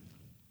some way.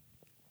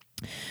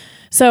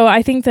 So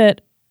I think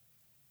that,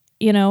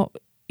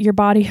 your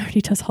body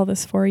already does all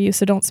this for you,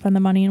 so don't spend the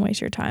money and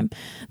waste your time.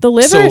 The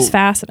liver is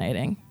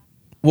fascinating.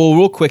 Well,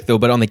 real quick though,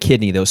 but on the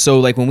kidney though. So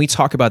like when we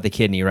talk about the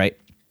kidney, right?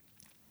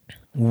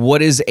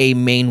 What is a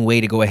main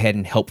way to go ahead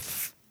and help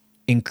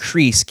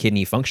increase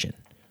kidney function?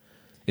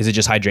 Is it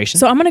just hydration?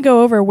 So I'm going to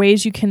go over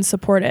ways you can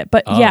support it.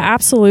 But yeah,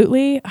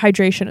 absolutely.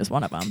 Hydration is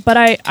one of them. But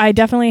I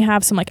definitely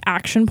have some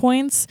action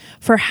points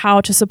for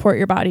how to support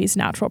your body's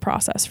natural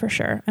process for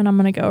sure. And I'm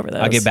going to go over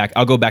those.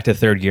 I'll go back to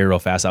third gear real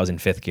fast. I was in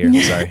fifth gear.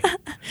 Sorry.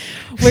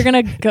 We're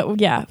going to go.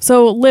 Yeah.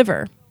 So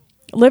liver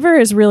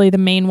is really the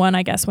main one,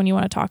 I guess, when you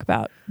want to talk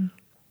about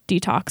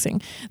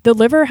detoxing. The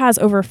liver has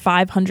over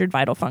 500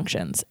 vital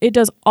functions. It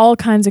does all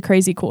kinds of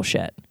crazy cool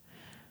shit.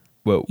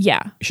 Whoa. Yeah.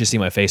 You should see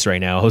my face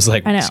right now. I was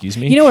like, excuse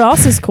me? You know what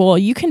else is cool?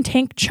 You can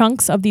take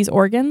chunks of these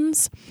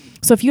organs.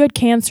 So if you had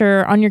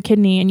cancer on your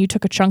kidney and you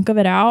took a chunk of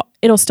it out,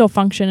 it'll still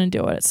function and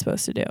do what it's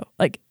supposed to do.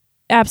 Like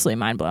absolutely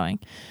mind-blowing.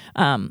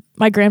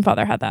 My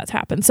grandfather had that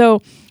happen.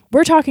 So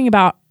we're talking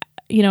about,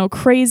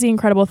 crazy,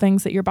 incredible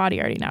things that your body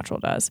already natural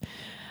does.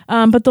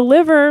 But the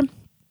liver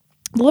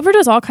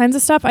does all kinds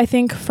of stuff. I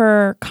think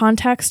for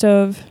context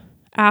of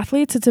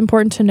athletes, it's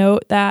important to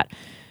note that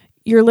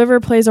your liver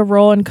plays a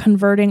role in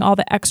converting all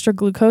the extra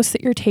glucose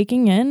that you're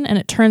taking in, and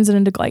it turns it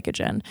into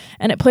glycogen.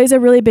 And it plays a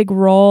really big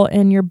role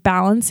in your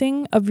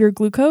balancing of your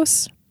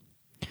glucose.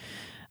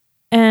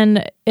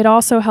 And it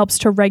also helps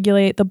to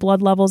regulate the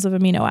blood levels of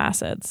amino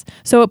acids.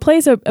 So it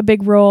plays a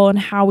big role in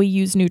how we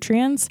use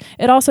nutrients.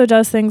 It also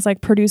does things like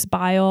produce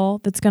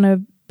bile that's going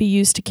to be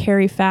used to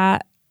carry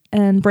fat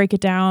and break it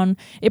down.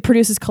 It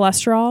produces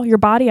cholesterol. Your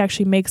body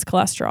actually makes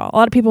cholesterol. A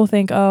lot of people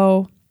think,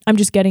 I'm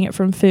just getting it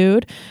from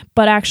food,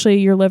 but actually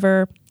your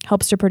liver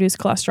helps to produce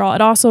cholesterol. It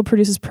also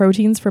produces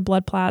proteins for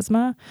blood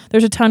plasma.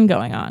 There's a ton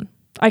going on.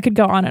 I could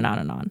go on and on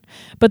and on,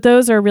 but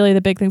those are really the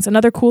big things.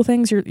 Another cool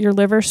thing is your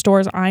liver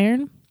stores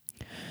iron.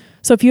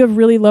 So if you have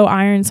really low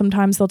iron,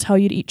 sometimes they'll tell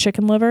you to eat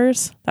chicken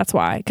livers. That's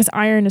why, because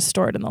iron is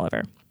stored in the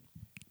liver.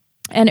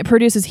 And it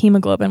produces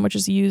hemoglobin, which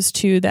is used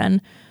to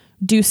then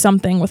do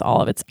something with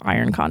all of its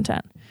iron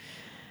content.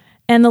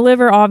 And the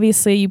liver,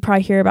 obviously, you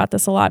probably hear about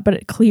this a lot, but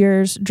it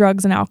clears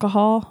drugs and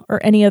alcohol or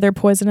any other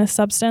poisonous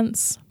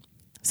substance.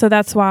 So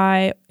that's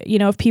why,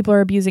 if people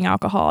are abusing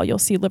alcohol, you'll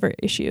see liver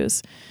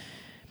issues.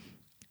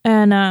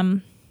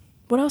 And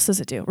what else does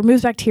it do?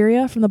 Removes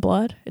bacteria from the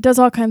blood. It does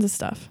all kinds of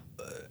stuff.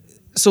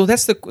 I want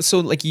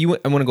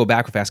to go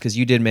back fast because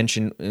you did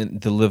mention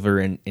the liver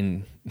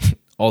and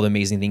all the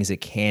amazing things it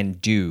can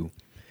do.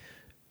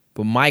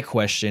 But my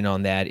question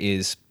on that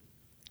is,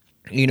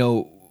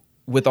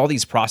 with all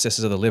these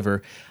processes of the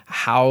liver,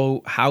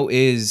 how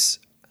is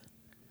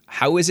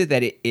it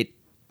that it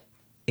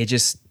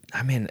just,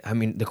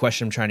 the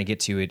question I'm trying to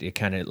get to, it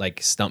kind of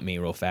stumped me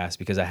real fast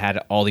because I had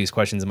all these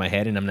questions in my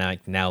head and I'm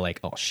now like,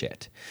 oh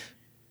shit.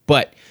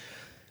 But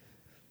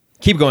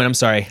Keep going. I'm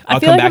sorry. I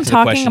feel like I'm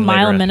talking a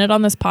mile a minute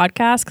on this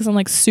podcast because I'm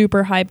like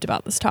super hyped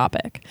about this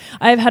topic.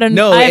 I've had a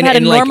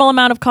normal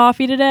amount of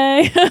coffee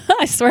today.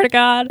 I swear to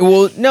God.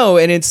 Well, no,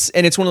 and it's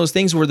one of those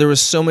things where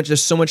there's so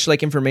much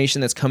like information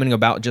that's coming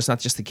about just not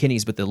just the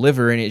kidneys but the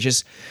liver, and it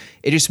just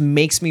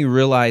makes me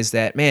realize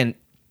that, man,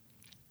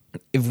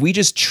 if we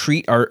just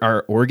treat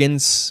our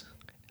organs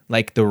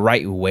like the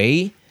right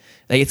way,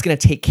 like it's gonna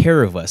take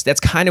care of us. That's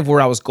kind of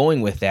where I was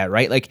going with that,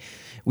 right? Like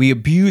we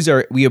abuse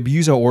our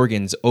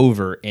organs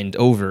over and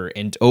over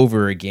and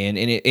over again,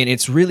 and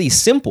it's really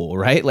simple,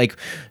 right? Like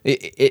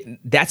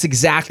that's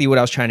exactly what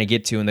I was trying to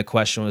get to, and the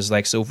question was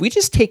like, so if we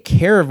just take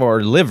care of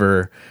our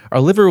liver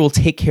will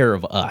take care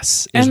of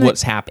us.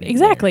 What's happening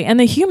exactly there. And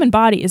the human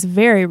body is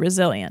very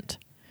resilient.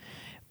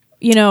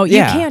 You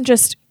can't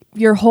just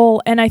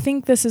and I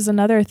think this is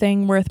another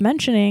thing worth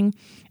mentioning.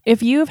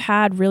 If you've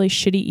had really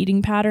shitty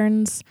eating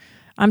patterns,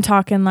 I'm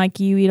talking like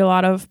you eat a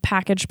lot of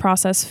packaged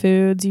processed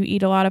foods, you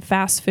eat a lot of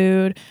fast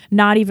food,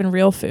 not even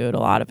real food, a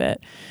lot of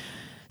it.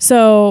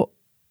 So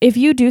if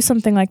you do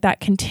something like that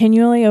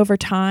continually over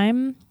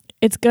time,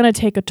 it's going to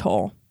take a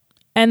toll.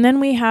 And then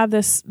we have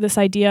this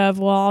idea of,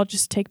 well, I'll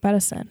just take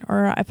medicine,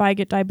 or if I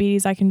get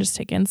diabetes, I can just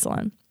take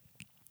insulin.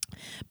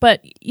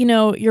 But,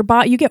 your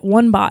body, you get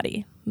one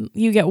body,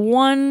 you get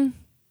one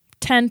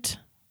tent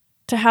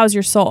to house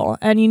your soul,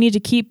 and you need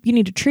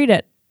to treat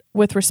it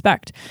with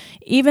respect.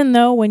 Even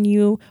though when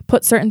you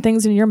put certain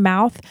things in your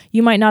mouth,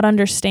 you might not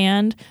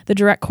understand the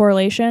direct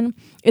correlation,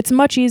 it's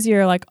much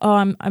easier like,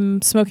 oh,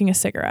 I'm smoking a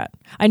cigarette.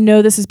 I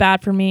know this is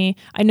bad for me.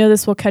 I know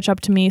this will catch up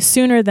to me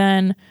sooner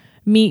than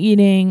me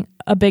eating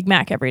a Big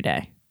Mac every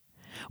day.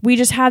 We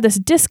just have this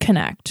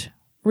disconnect,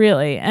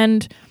 really.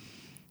 And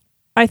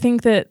I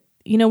think that,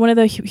 one of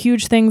the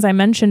huge things I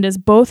mentioned is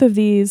both of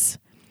these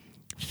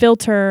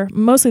filter,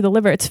 mostly the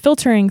liver, it's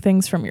filtering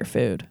things from your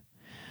food.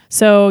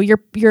 So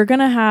you're going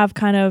to have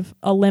kind of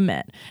a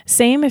limit.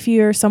 Same if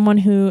you're someone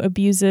who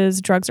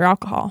abuses drugs or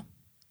alcohol.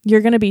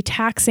 You're going to be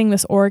taxing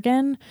this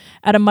organ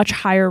at a much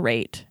higher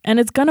rate, and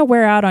it's going to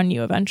wear out on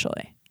you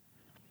eventually.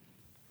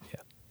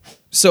 Yeah.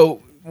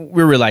 So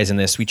we're realizing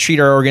this. We treat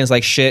our organs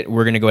like shit.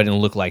 We're going to go ahead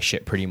and look like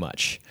shit pretty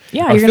much.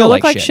 Yeah, you're going to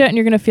look like shit, and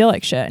you're going to feel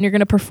like shit, and you're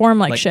going to perform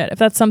like shit if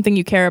that's something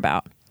you care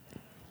about.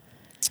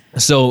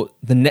 So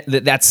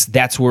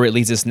that's where it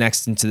leads us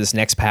next into this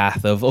next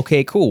path of,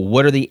 okay, cool.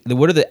 What are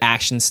the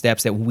action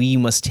steps that we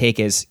must take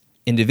as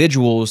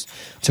individuals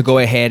to go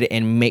ahead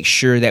and make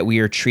sure that we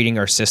are treating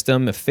our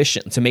system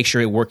efficient, to make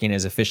sure it's working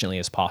as efficiently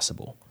as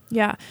possible?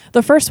 Yeah.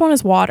 The first one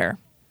is water.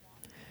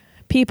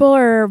 People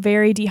are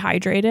very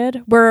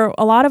dehydrated.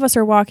 A lot of us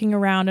are walking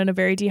around in a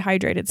very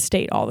dehydrated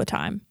state all the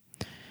time.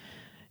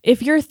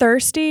 If you're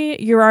thirsty,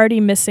 you're already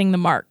missing the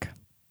mark.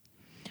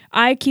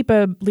 I keep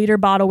a liter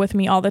bottle with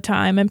me all the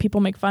time, and people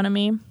make fun of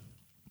me.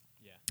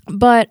 Yeah.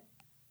 But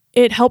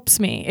it helps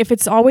me. If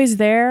it's always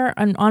there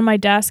and on my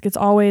desk, it's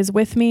always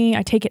with me.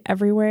 I take it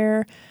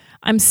everywhere.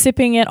 I'm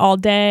sipping it all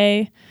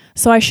day.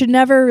 So I should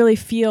never really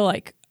feel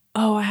like,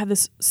 oh, I have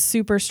this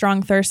super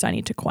strong thirst I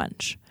need to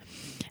quench.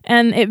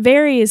 And it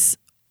varies.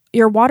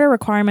 Your water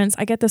requirements,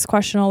 I get this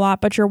question a lot,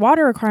 but your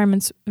water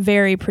requirements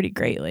vary pretty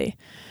greatly.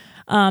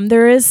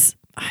 There is,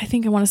 I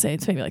think I want to say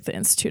it's maybe like the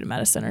Institute of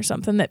Medicine or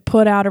something that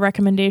put out a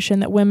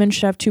recommendation that women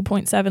should have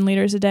 2.7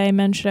 liters a day,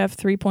 men should have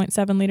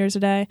 3.7 liters a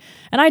day.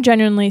 And I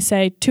genuinely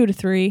say 2 to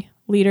 3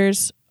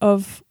 liters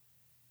of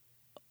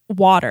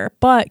water.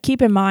 But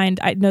keep in mind,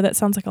 I know that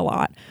sounds like a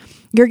lot.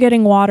 You're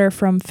getting water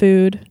from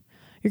food.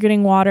 You're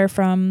getting water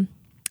from,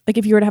 like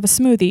if you were to have a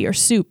smoothie or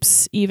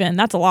soups even,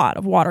 that's a lot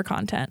of water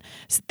content.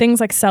 Things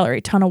like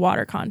celery, ton of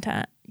water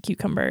content,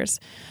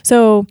 cucumbers.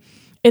 So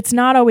it's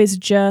not always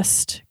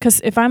just, because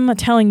if I'm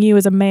telling you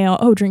as a male,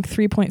 oh, drink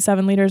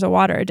 3.7 liters of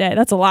water a day,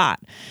 that's a lot.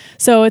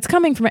 So it's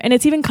coming from, and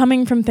it's even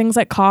coming from things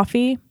like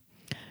coffee.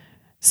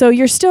 So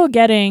you're still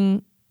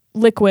getting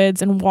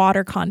liquids and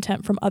water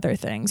content from other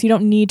things. You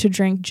don't need to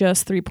drink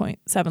just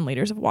 3.7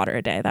 liters of water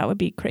a day. That would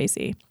be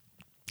crazy.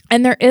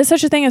 And there is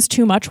such a thing as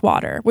too much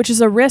water, which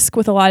is a risk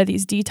with a lot of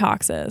these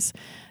detoxes,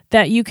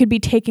 that you could be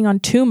taking on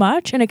too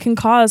much and it can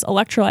cause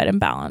electrolyte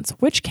imbalance,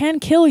 which can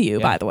kill you,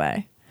 by the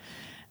way.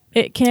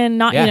 It can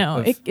not,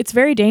 it's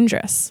very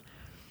dangerous.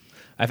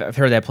 I've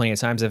heard that plenty of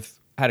times. I've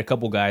had a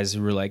couple guys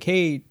who were like,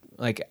 hey,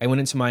 like I went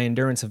into my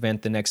endurance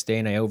event the next day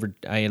and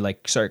I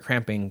like started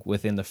cramping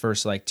within the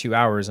first like 2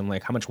 hours. I'm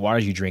like, how much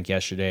water did you drink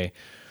yesterday?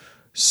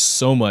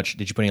 So much.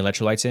 Did you put any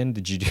electrolytes in?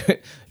 Did you do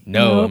it?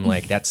 No. Nope. I'm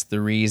like, that's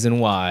the reason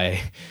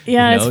why.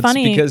 Yeah, it's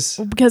funny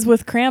because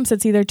with cramps,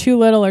 it's either too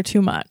little or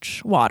too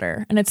much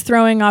water, and it's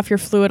throwing off your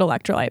fluid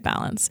electrolyte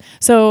balance.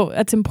 So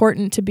it's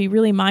important to be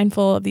really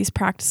mindful of these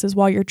practices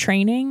while you're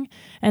training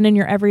and in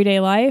your everyday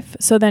life.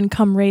 So then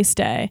come race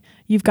day,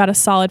 you've got a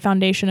solid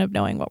foundation of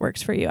knowing what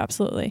works for you.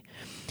 Absolutely.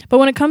 But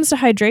when it comes to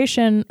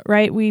hydration,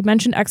 right, we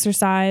mentioned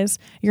exercise,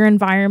 your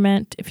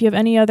environment, if you have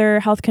any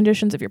other health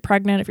conditions, if you're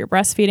pregnant, if you're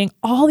breastfeeding,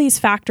 all these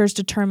factors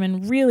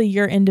determine really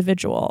your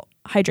individual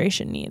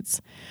hydration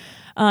needs.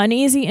 An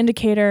easy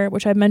indicator,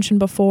 which I've mentioned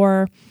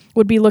before,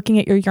 would be looking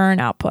at your urine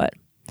output.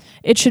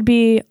 It should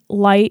be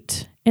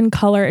light in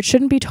color. It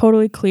shouldn't be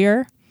totally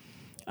clear,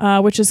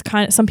 which is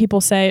kind of, some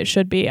people say it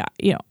should be,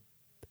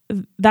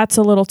 that's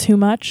a little too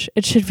much.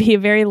 It should be a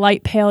very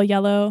light pale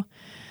yellow.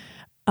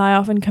 I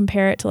often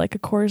compare it to like a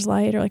Coors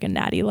Light or like a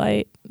Natty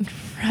Light,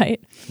 right?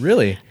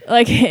 Really?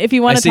 Like if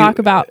you want to talk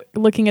about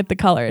looking at the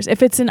colors.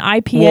 If it's an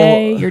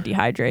IPA, you're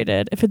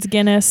dehydrated. If it's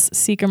Guinness,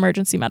 seek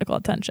emergency medical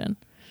attention.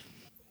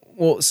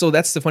 Well, so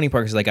that's the funny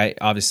part, because like I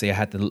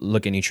had to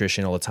look at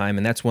nutrition all the time,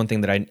 and that's one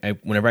thing that I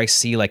whenever I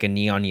see like a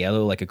neon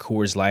yellow, like a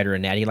Coors Light or a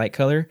Natty Light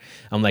color,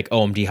 I'm like,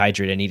 oh, I'm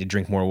dehydrated. I need to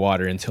drink more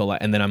water and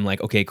then I'm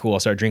like, okay, cool.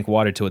 I'll start drinking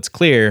water till it's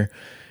clear.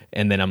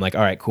 And then I'm like,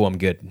 all right, cool, I'm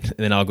good. And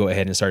then I'll go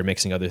ahead and start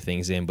mixing other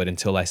things in. But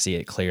until I see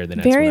it clear, then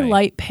very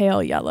light,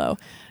 pale yellow.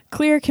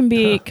 Clear can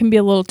be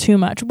a little too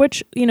much.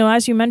 Which,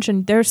 as you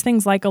mentioned, there's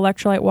things like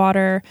electrolyte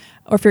water,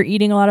 or if you're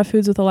eating a lot of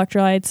foods with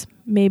electrolytes,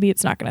 maybe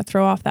it's not going to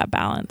throw off that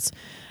balance.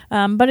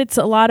 But it's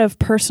a lot of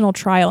personal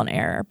trial and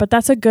error. But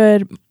that's a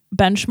good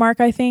benchmark,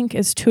 I think,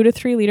 is 2 to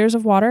 3 liters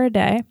of water a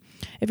day.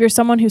 If you're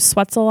someone who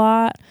sweats a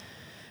lot,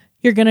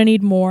 you're going to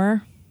need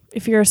more.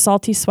 If you're a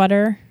salty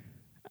sweater,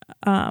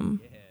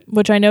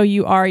 which I know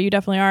you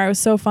definitely are. It was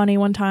so funny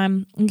one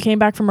time you came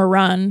back from a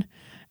run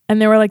and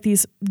there were like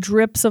these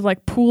drips of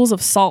like pools of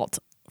salt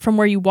from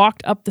where you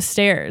walked up the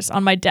stairs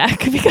on my deck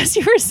because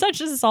you were such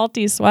a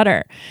salty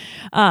sweater.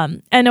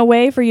 And a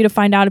way for you to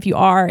find out if you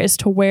are is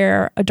to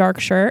wear a dark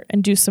shirt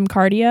and do some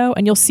cardio,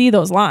 and you'll see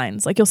those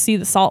lines, like you'll see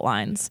the salt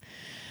lines.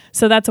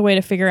 So that's a way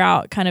to figure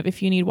out kind of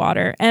if you need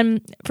water.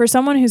 And for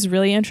someone who's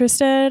really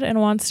interested and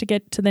wants to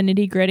get to the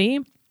nitty gritty,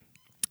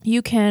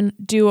 you can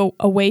do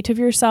a weight of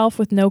yourself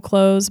with no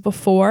clothes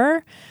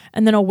before,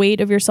 and then a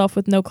weight of yourself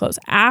with no clothes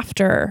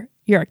after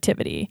your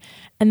activity.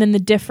 And then the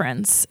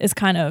difference is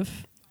kind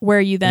of where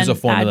you then add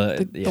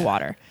the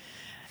water.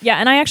 Yeah,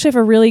 and I actually have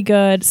a really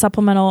good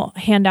supplemental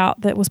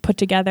handout that was put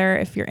together.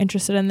 If you're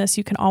interested in this,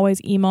 you can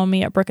always email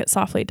me at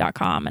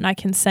brooke@softly.com, and I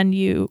can send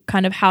you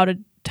kind of how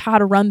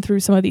to run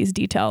through some of these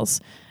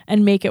details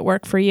and make it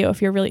work for you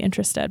if you're really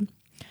interested.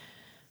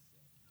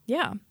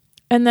 Yeah.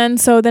 And then,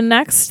 so the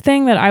next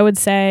thing that I would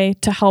say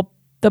to help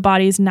the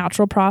body's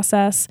natural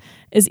process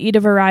is eat a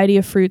variety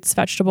of fruits,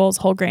 vegetables,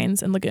 whole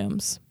grains, and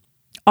legumes.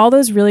 All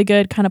those really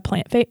good kind of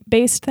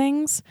plant-based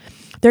things,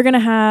 they're going to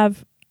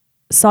have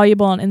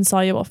soluble and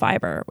insoluble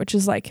fiber, which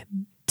is like,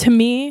 to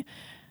me,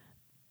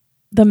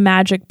 the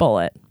magic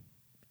bullet.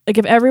 Like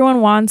if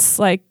everyone wants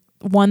like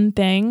one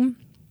thing,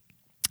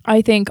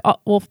 I think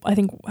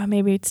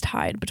maybe it's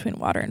tied between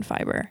water and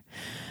fiber.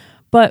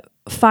 But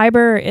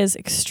fiber is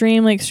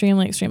extremely,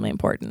 extremely, extremely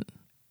important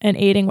in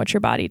aiding what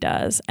your body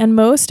does. And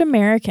most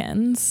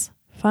Americans,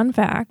 fun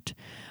fact,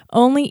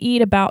 only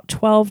eat about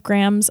 12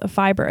 grams of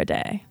fiber a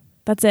day.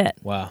 That's it.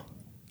 Wow.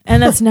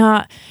 And that's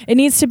not, it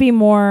needs to be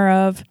more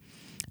of,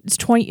 it's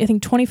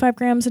 25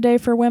 grams a day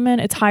for women.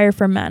 It's higher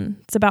for men.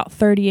 It's about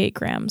 38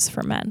 grams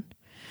for men.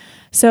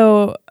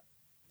 So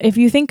if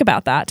you think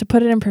about that, to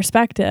put it in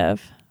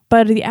perspective,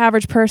 but the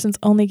average person's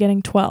only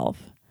getting 12.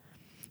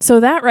 So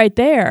that right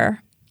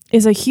there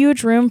is a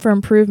huge room for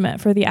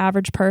improvement for the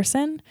average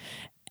person.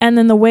 And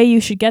then the way you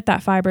should get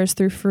that fiber is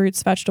through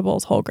fruits,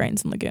 vegetables, whole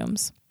grains, and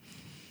legumes.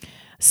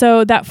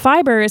 So that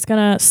fiber is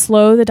going to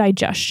slow the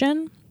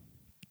digestion.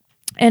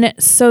 And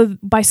so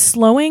by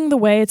slowing the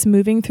way it's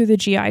moving through the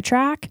GI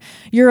tract,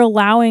 you're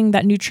allowing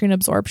that nutrient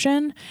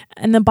absorption,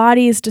 and the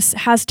body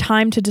has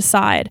time to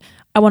decide,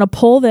 I want to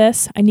pull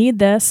this, I need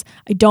this,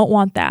 I don't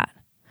want that.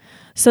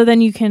 So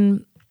then you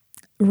can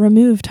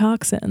remove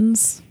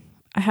toxins.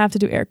 I have to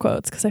do air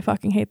quotes because I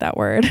fucking hate that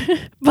word.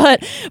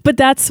 but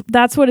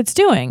that's what it's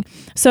doing.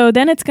 So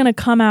then it's going to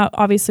come out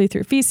obviously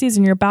through feces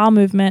and your bowel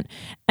movement,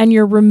 and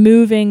you're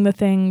removing the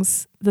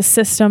things the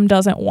system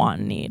doesn't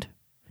want and need.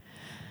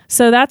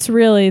 So that's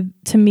really,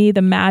 to me,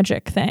 the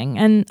magic thing.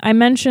 And I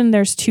mentioned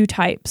there's 2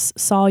 types,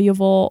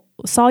 soluble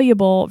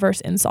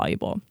versus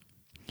insoluble.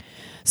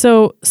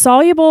 So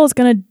soluble is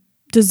going to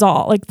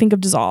dissolve, like think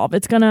of dissolve.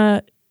 It's going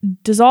to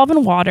dissolve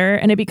in water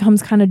and it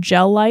becomes kind of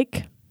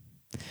gel-like.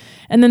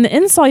 And then the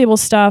insoluble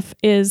stuff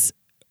is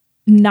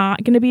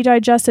not going to be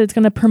digested. It's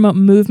going to promote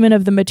movement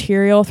of the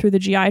material through the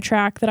GI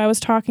tract that I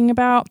was talking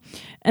about.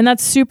 And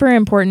that's super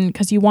important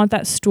because you want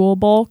that stool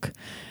bulk.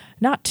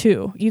 Not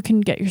too. You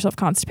can get yourself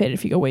constipated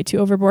if you go way too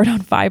overboard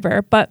on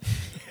fiber, but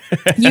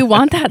you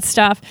want that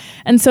stuff.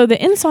 And so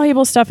the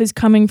insoluble stuff is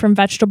coming from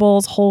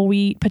vegetables, whole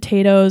wheat,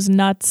 potatoes,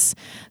 nuts.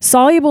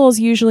 Soluble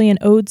is usually in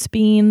oats,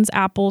 beans,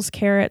 apples,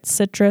 carrots,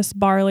 citrus,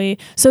 barley.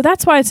 So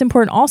that's why it's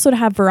important also to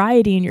have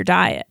variety in your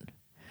diet,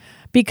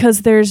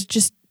 because there's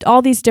just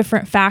all these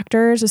different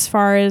factors as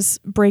far as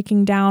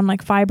breaking down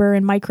like fiber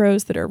and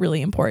micros that are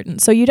really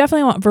important. So you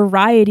definitely want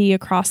variety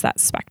across that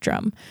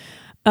spectrum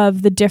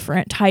of the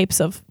different types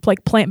of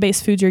like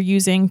plant-based foods you're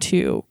using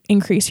to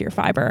increase your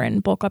fiber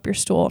and bulk up your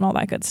stool and all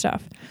that good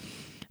stuff.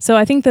 So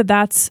I think that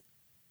that's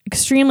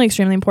extremely,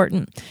 extremely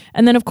important.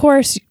 And then of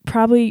course,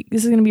 probably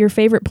this is going to be your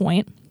favorite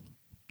point,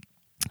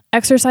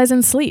 exercise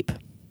and sleep.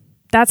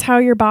 That's how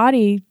your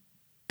body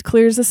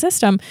clears the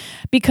system,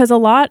 because a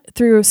lot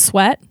through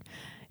sweat,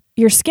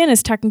 your skin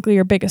is technically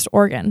your biggest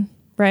organ.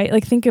 right?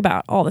 Like think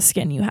about all the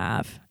skin you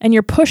have and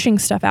you're pushing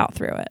stuff out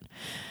through it.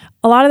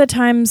 A lot of the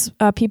times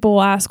people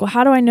will ask, well,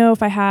 how do I know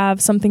if I have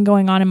something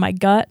going on in my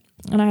gut?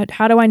 And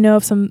how do I know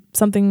if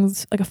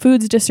something's like a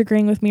food's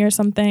disagreeing with me or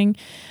something?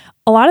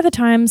 A lot of the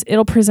times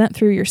it'll present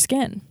through your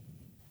skin.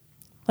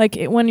 Like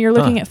when you're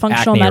looking at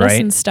functional acne,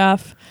 medicine right?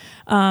 stuff,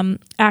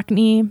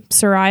 acne,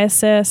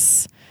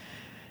 psoriasis,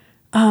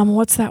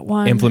 what's that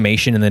one?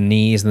 Inflammation in the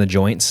knees and the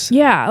joints.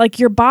 Yeah, like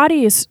your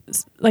body is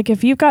like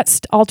if you've got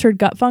altered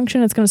gut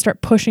function, it's going to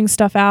start pushing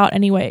stuff out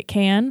any way it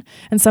can,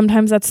 and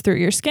sometimes that's through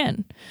your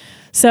skin.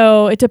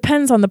 So it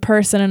depends on the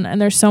person,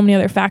 and there's so many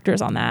other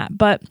factors on that.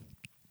 But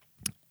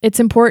it's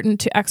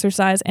important to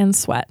exercise and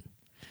sweat.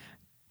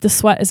 The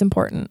sweat is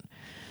important,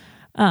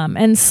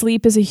 and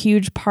sleep is a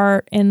huge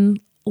part in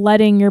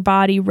letting your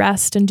body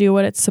rest and do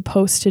what it's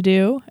supposed to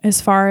do as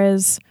far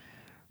as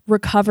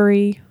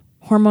recovery,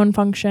 hormone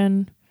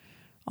function,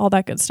 all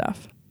that good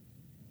stuff.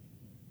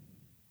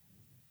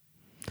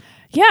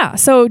 Yeah,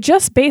 so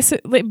just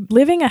basically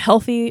living a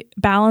healthy,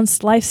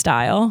 balanced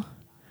lifestyle,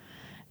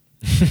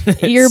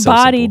 your so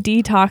body simple.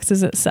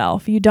 detoxes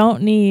itself. You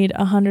don't need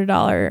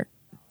 $100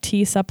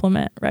 tea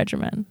supplement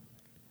regimen.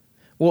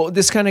 Well,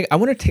 let's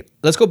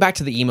go back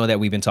to the email that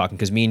we've been talking,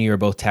 because me and you are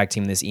both tag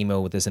teaming this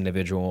email with this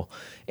individual,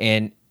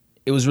 and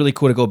it was really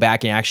cool to go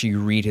back and actually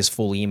read his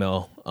full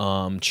email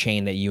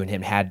chain that you and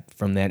him had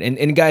from that.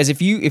 And guys,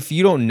 if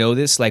you don't know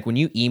this, like when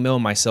you email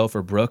myself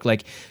or Brooke,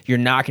 like you're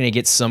not going to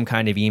get some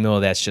kind of email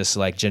that's just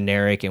like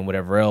generic and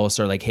whatever else,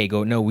 or like, hey,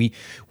 go. No, we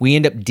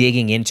end up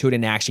digging into it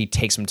and actually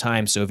take some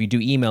time. So if you do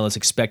email us,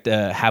 expect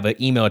to have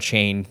an email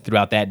chain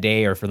throughout that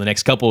day or for the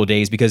next couple of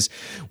days, because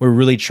we're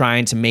really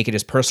trying to make it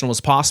as personal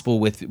as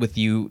possible with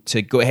you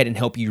to go ahead and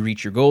help you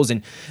reach your goals.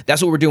 And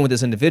that's what we're doing with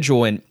this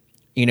individual. And,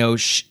 you know,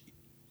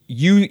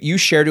 you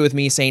shared it with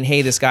me saying,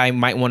 hey, this guy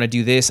might want to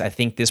do this. I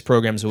think this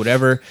program's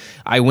whatever.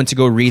 I went to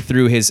go read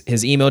through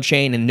his email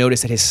chain and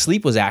noticed that his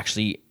sleep was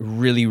actually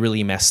really,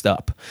 really messed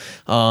up.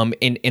 And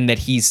that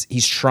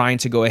he's trying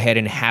to go ahead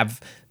and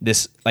have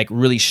this like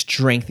really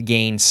strength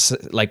gain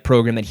like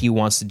program that he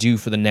wants to do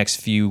for the next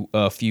few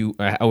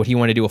he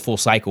wanted to do a full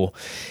cycle.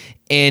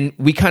 And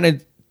we kind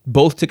of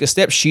both took a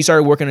step. She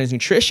started working on his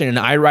nutrition, and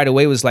I right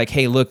away was like,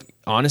 hey, look,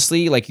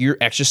 honestly, like your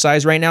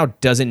exercise right now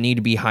doesn't need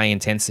to be high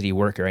intensity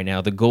work right now.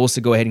 The goal is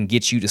to go ahead and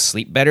get you to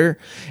sleep better.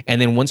 And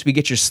then once we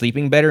get your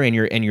sleeping better and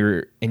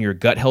your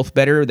gut health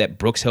better, that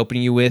Brooke's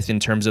helping you with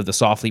in terms of the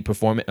Soflete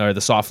performance or the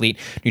Soflete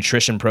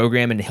nutrition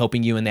program and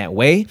helping you in that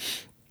way,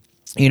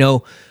 you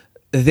know,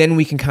 then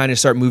we can kind of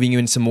start moving you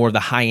into more of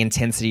the high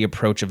intensity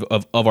approach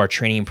of our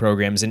training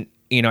programs. And,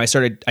 you know,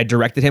 I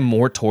directed him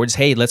more towards,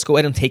 hey, let's go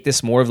ahead and take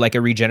this more of like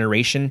a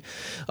regeneration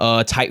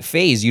type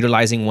phase,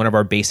 utilizing one of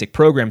our basic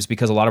programs,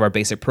 because a lot of our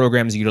basic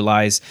programs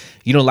utilize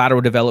unilateral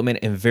development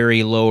and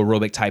very low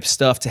aerobic type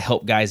stuff to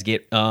help guys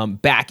get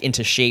back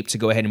into shape to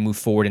go ahead and move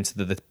forward into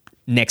the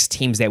next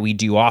teams that we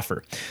do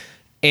offer.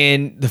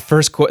 And the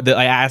first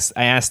I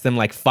asked them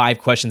like 5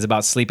 questions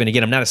about sleep. And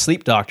again, I'm not a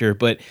sleep doctor,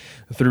 but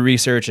through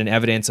research and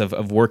evidence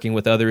of working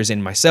with others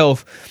and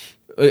myself,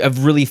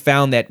 I've really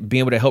found that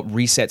being able to help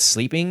reset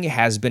sleeping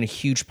has been a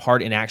huge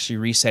part in actually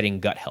resetting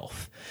gut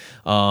health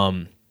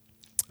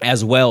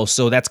as well.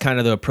 So that's kind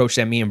of the approach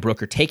that me and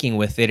Brooke are taking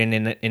with it.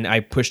 And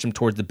I pushed them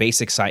towards the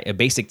basic side, a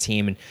basic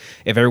team. And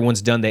if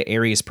everyone's done the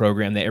Aries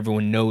program, that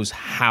everyone knows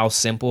how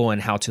simple and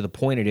how to the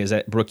point it is.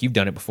 That Brooke, you've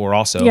done it before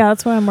also. Yeah,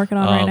 that's what I'm working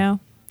on right now.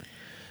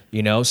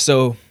 You know,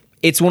 so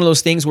it's one of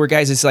those things where,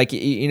 guys, it's like,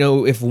 you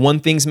know, if one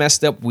thing's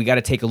messed up, we got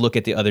to take a look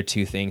at the other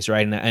 2 things,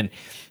 right? And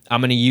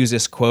I'm going to use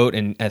this quote,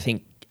 and I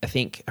think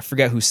I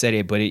forgot who said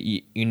it, but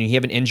you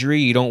have an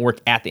injury, you don't work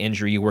at the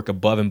injury, you work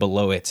above and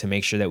below it to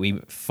make sure that we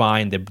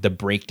find the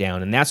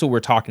breakdown. And that's what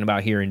we're talking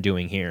about here and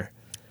doing here.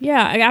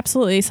 Yeah,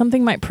 absolutely.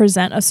 Something might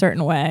present a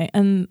certain way,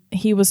 and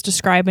he was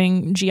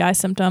describing GI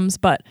symptoms,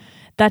 but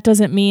that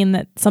doesn't mean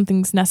that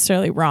something's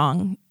necessarily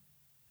wrong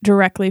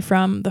directly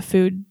from the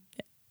food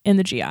in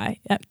the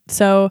GI.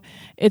 So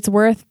it's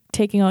worth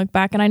taking a look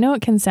back. And I know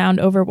it can sound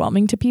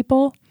overwhelming to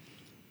people.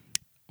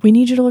 We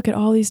need you to look at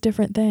all these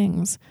different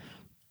things.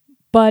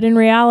 But in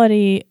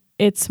reality,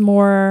 it's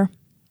more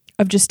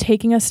of just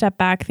taking a step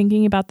back,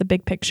 thinking about the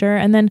big picture,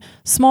 and then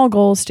small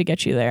goals to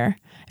get you there.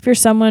 If you're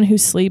someone who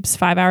sleeps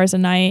 5 hours a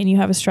night and you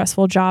have a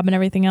stressful job and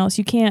everything else,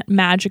 you can't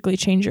magically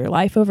change your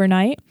life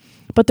overnight.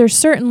 But there's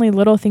certainly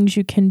little things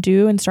you can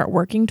do and start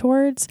working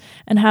towards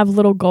and have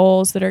little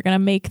goals that are going to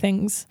make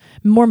things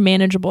more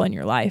manageable in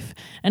your life.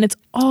 And it's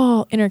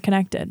all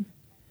interconnected.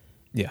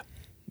 Yeah.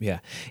 Yeah.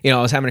 You know,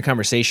 I was having a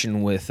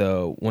conversation with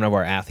one of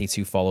our athletes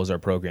who follows our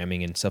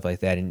programming and stuff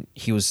like that. And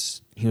he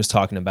was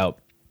talking about,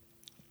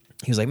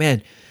 he was like,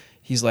 man,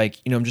 he's like,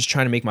 I'm just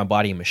trying to make my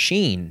body a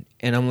machine.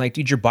 And I'm like,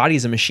 dude, your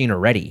body's a machine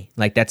already.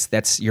 Like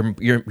that's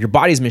your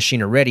body's a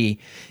machine already.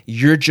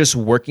 You're just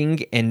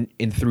working and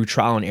through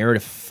trial and error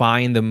to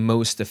find the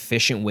most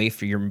efficient way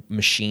for your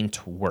machine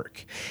to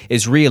work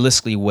is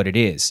realistically what it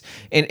is.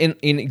 And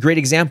a great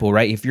example,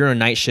 right? If you're on a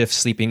night shift,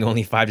 sleeping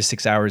only 5 to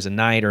 6 hours a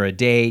night or a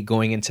day,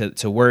 going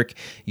into work,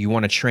 you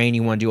want to train,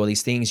 you want to do all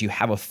these things, you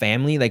have a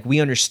family, like we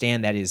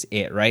understand that is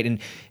it, right?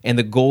 And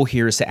the goal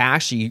here is to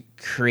actually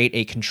create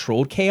a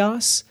controlled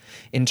chaos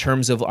in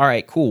terms of, all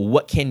right, cool,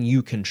 what can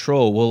you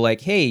control? Well,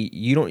 like, hey,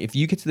 if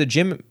you get to the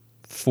gym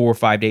 4 or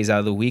 5 days out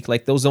of the week,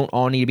 like those don't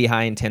all need to be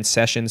high intense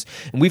sessions.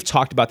 And we've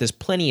talked about this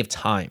plenty of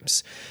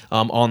times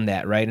on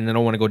that, right? And I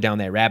don't want to go down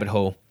that rabbit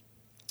hole.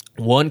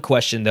 One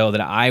question though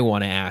that I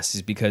want to ask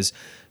is because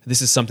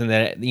this is something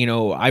that,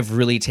 I've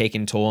really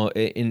taken toll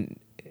in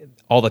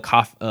all the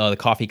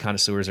coffee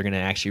connoisseurs are going to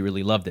actually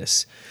really love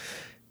this.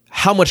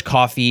 How much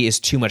coffee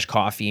is too much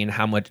coffee, and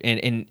how much,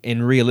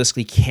 and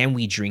realistically, can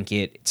we drink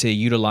it to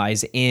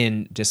utilize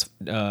in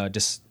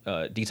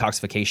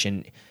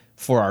detoxification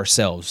for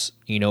ourselves?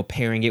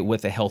 Pairing it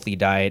with a healthy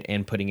diet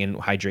and putting in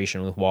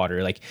hydration with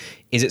water. Like,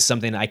 is it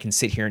something I can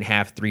sit here and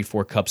have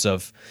 3-4 cups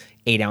of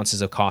 8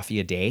 ounces of coffee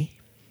a day?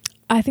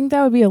 I think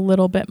that would be a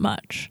little bit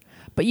much,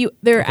 but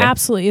there Okay.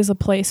 absolutely is a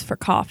place for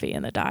coffee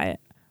in the diet.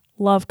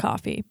 Love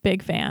coffee,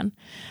 big fan.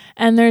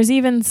 And there's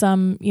even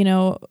some,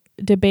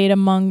 debate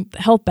among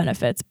health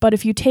benefits, but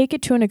if you take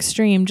it to an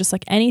extreme, just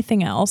like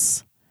anything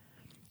else,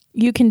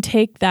 you can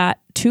take that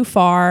too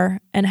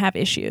far and have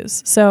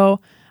issues. So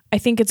I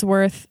think it's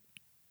worth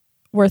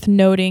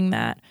noting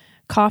that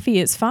coffee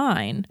is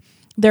fine.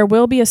 There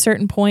will be a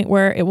certain point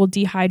where it will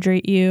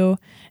dehydrate you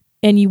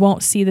and you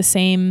won't see the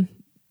same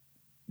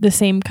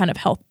kind of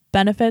health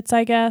benefits,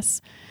 I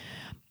guess.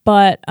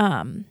 But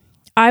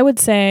I would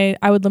say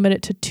I would limit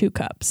it to 2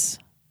 cups.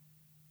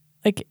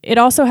 Like, it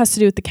also has to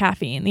do with the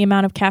caffeine, the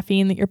amount of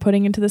caffeine that you're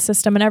putting into the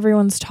system, and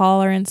everyone's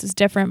tolerance is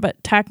different,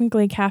 but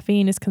technically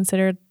caffeine is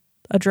considered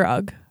a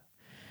drug.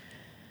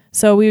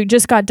 So we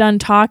just got done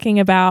talking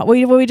about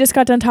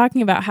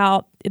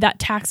how that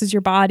taxes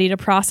your body to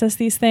process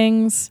these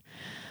things.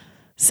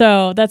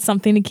 So that's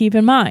something to keep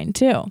in mind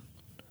too.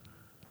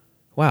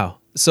 Wow.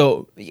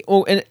 So,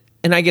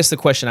 and I guess the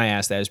question I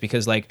asked that is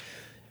because, like,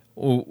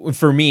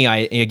 for me,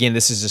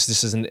 this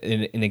is an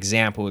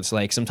example. It's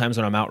like sometimes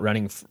when I'm out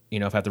running, if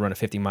I have to run a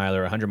 50 mile or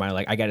a 100 mile,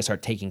 like I got to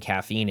start taking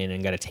caffeine in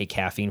and got to take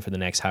caffeine for the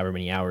next however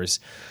many hours.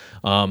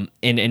 And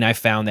I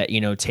found that,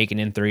 taking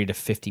in 30 to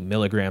 50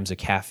 milligrams of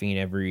caffeine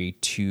every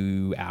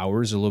 2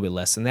 hours, a little bit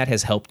less than that,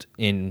 has helped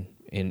in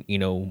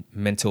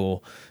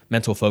mental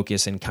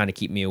focus and kind of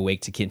keep me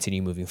awake to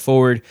continue moving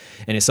forward.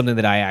 And it's something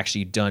that I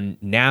actually done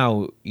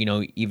now.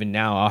 Even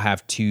now I'll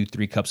have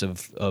 2-3 cups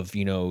of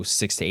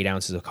 6 to 8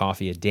 ounces of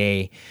coffee a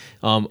day,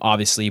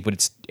 obviously,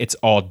 but it's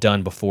all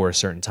done before a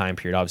certain time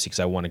period, obviously,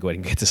 because I want to go ahead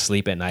and get to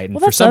sleep at night. And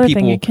well, that's the other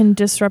thing, it can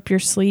disrupt your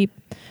sleep.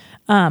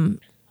 The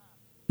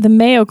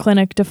Mayo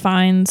Clinic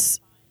defines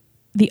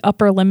the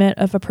upper limit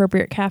of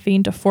appropriate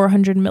caffeine to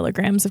 400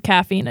 milligrams of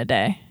caffeine a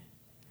day.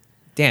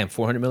 Damn,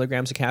 400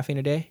 milligrams of caffeine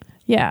a day?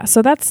 Yeah,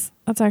 so that's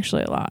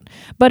actually a lot.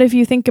 But if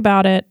you think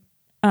about it,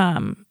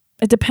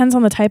 it depends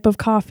on the type of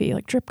coffee,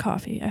 like drip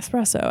coffee,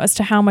 espresso, as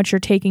to how much you're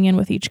taking in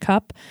with each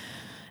cup.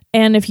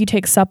 And if you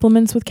take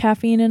supplements with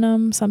caffeine in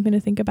them, something to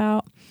think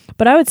about.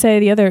 But I would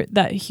say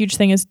that huge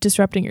thing is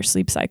disrupting your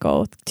sleep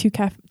cycle with too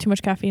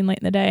much caffeine late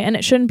in the day. And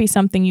it shouldn't be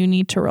something you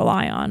need to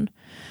rely on.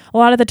 A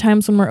lot of the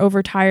times when we're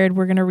overtired,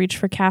 we're going to reach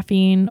for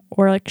caffeine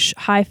or like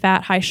high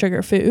fat, high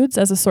sugar foods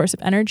as a source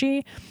of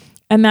energy.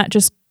 And that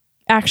just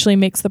actually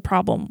makes the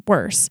problem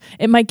worse.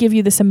 It might give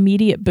you this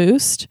immediate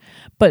boost,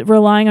 but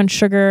relying on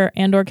sugar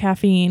and or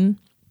caffeine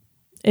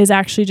is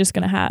actually just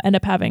going to end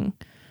up having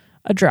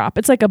a drop.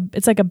 It's like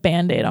a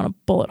Band-Aid on a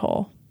bullet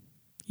hole.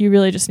 You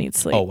really just need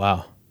sleep. Oh,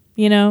 wow.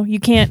 You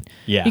can't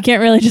Yeah. You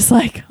can't really just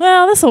like,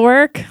 well, this will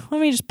work. Let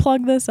me just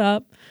plug this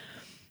up.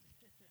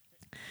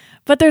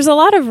 But there's a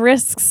lot of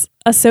risks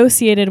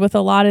associated with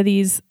a lot of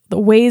the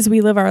ways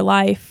we live our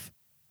life.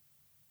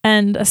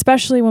 And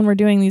especially when we're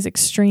doing these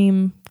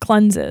extreme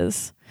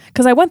cleanses,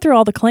 because I went through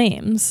all the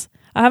claims.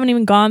 I haven't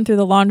even gone through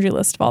the laundry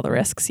list of all the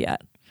risks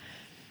yet.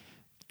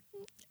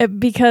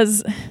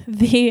 Because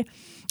a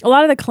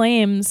lot of the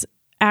claims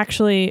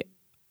actually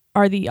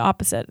are the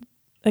opposite.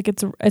 Like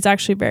it's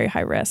actually very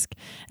high risk,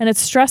 and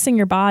it's stressing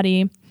your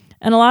body.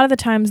 And a lot of the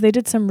times they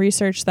did some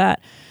research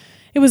that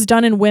it was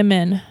done in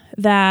women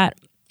that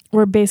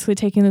were basically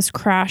taking this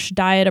crash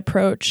diet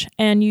approach,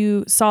 and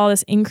you saw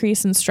this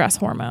increase in stress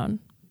hormone,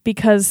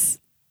 because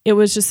it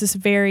was just this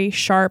very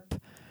sharp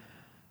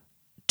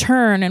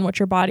turn in what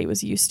your body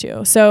was used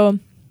to. So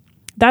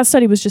that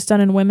study was just done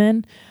in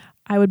women.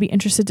 I would be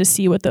interested to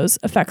see what those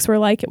effects were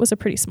like. It was a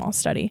pretty small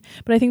study,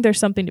 but I think there's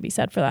something to be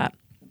said for that.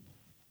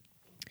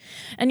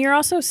 And you're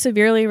also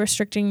severely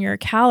restricting your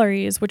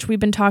calories, which we've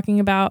been talking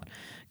about,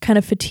 kind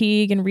of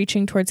fatigue and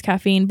reaching towards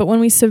caffeine. But when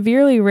we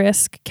severely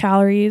risk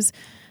calories,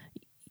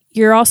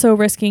 you're also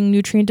risking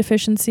nutrient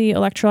deficiency,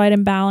 electrolyte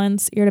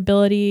imbalance,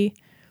 irritability,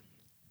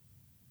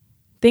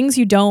 things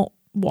you don't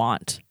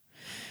want.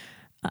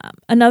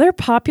 Another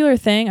popular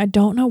thing, I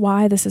don't know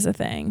why this is a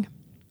thing,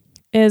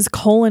 is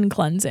colon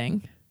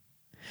cleansing.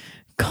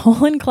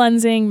 Colon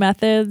cleansing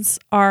methods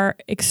are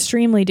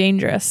extremely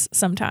dangerous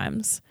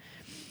sometimes.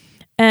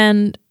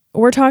 And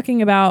we're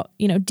talking about,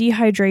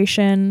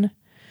 dehydration,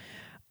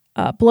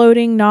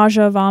 bloating,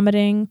 nausea,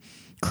 vomiting,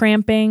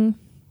 cramping.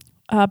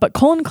 But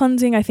colon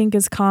cleansing, I think,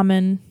 is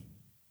common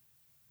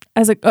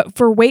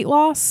for weight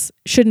loss,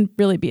 shouldn't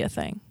really be a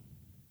thing.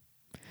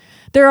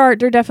 There are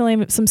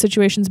definitely some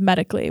situations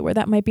medically where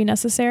that might be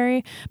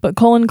necessary, but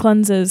colon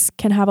cleanses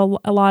can have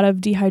a lot of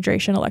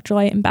dehydration,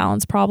 electrolyte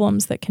imbalance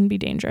problems that can be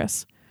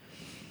dangerous.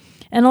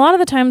 And a lot of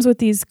the times with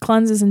these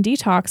cleanses and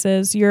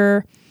detoxes,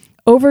 you're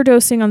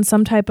overdosing on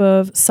some type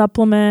of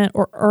supplement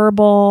or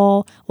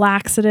herbal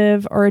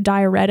laxative or a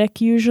diuretic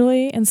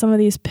usually in some of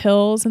these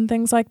pills and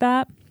things like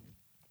that.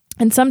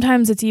 And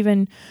sometimes it's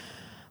even,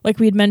 like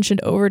we had mentioned,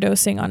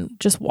 overdosing on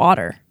just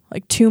water,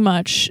 like too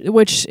much,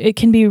 which it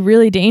can be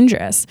really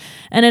dangerous.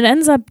 And it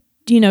ends up,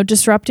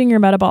 disrupting your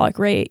metabolic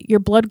rate. Your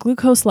blood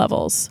glucose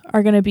levels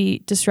are going to be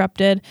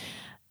disrupted.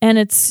 And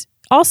it's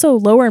also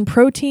lower in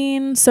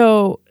protein.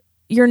 So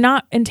you're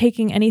not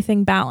intaking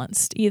anything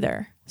balanced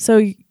either.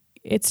 So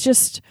it's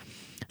just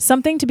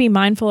something to be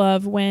mindful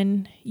of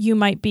when you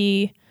might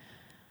be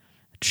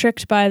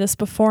tricked by this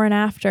before and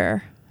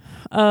after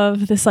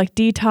of this like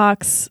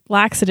detox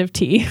laxative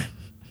tea.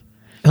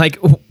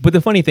 But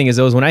the funny thing is,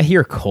 though, is when I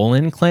hear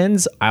colon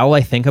cleanse, all I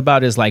think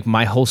about is like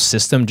my whole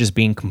system just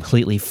being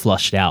completely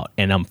flushed out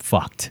and I'm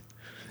fucked.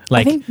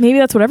 I think maybe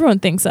that's what everyone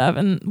thinks of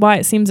and why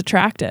it seems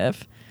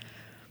attractive.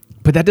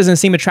 But that doesn't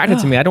seem attractive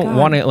to me. I don't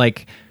want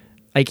to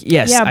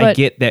yes, yeah, I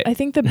get that. I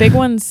think the big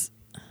ones.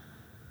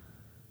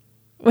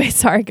 Wait,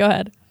 sorry, go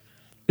ahead.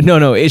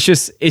 No, it's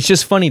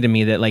just funny to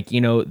me that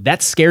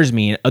that scares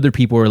me and other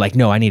people are like,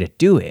 no, I need to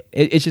do it.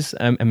 It's just,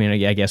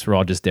 I guess we're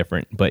all just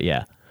different, but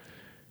yeah.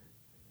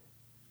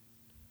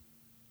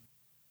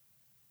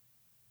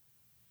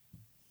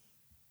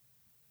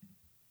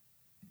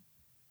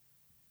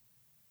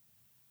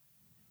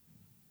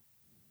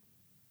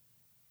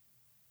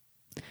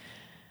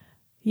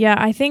 Yeah,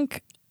 I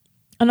think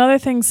another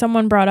thing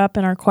someone brought up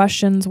in our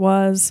questions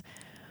was,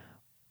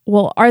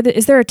 well,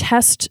 is there a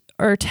test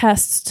or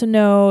tests to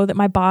know that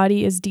my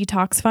body is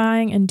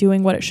detoxifying and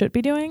doing what it should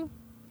be doing?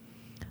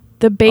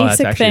 The basic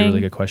that's actually a really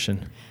good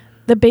question.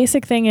 The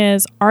basic thing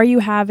is, are you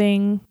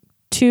having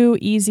 2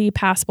 easy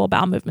passable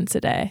bowel movements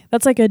a day?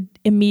 That's like an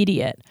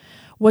immediate.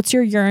 What's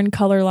your urine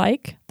color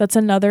like? That's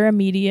another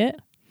immediate.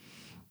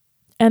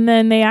 And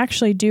then they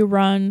actually do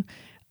run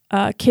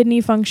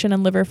kidney function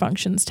and liver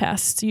functions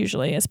tests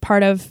usually as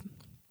part of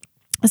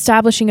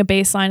establishing a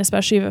baseline,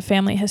 especially if a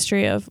family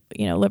history of,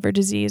 liver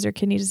disease or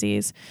kidney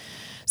disease.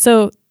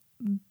 So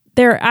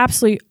there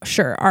absolutely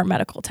sure are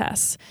medical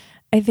tests.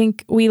 I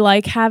think we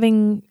like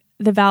having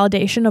the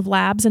validation of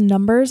labs and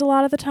numbers a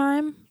lot of the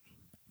time,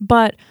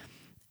 but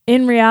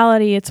in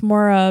reality, it's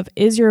more of,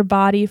 is your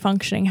body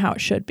functioning how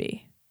it should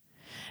be?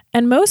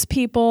 And most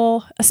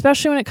people,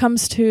 especially when it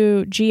comes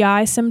to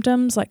GI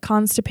symptoms like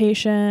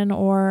constipation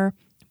or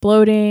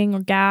bloating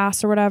or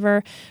gas or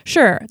whatever,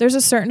 sure, there's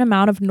a certain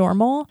amount of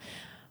normal.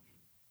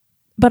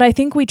 But I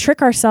think we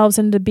trick ourselves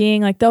into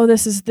being like, oh,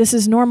 this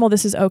is normal,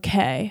 this is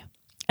okay.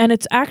 And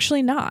it's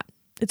actually not.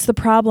 It's the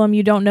problem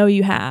you don't know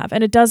you have.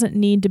 And it doesn't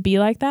need to be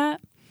like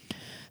that.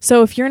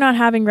 So if you're not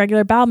having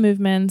regular bowel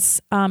movements,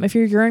 if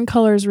your urine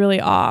color is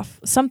really off,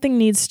 something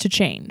needs to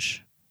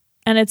change.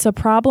 And it's a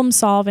problem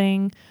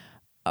solving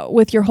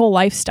with your whole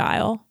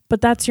lifestyle. But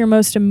that's your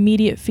most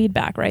immediate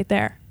feedback right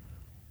there.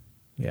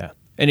 Yeah.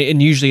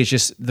 And usually it's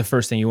just the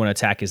first thing you want to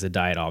attack is the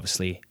diet,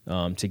 obviously,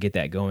 to get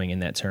that going in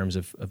that terms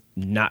of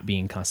not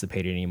being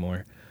constipated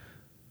anymore.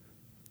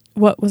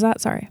 What was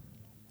that? Sorry.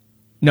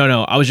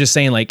 No. I was just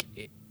saying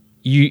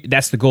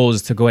that's the goal,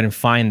 is to go ahead and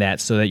find that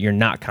so that you're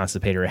not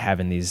constipated or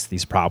having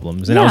these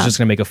problems. And I was just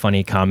going to make a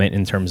funny comment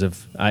in terms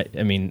of,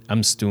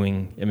 I'm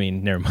stewing.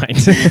 Never mind.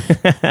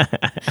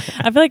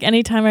 I feel like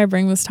anytime I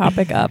bring this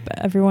topic up,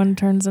 everyone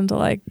turns into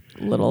like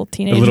little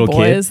teenage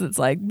boys. Kid. It's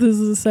like, this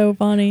is so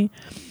funny.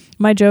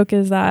 My joke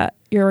is that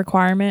your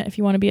requirement, if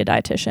you want to be a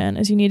dietitian,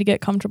 is you need to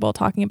get comfortable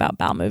talking about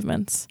bowel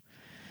movements.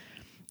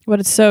 But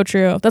it's so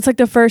true. That's like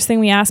the first thing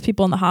we ask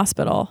people in the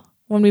hospital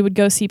when we would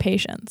go see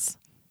patients.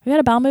 Have you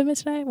had a bowel movement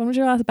today? When was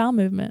your last bowel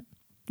movement?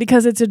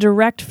 Because it's a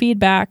direct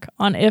feedback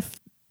on if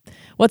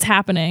what's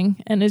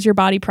happening and is your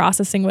body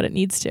processing what it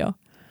needs to.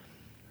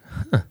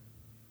 Huh.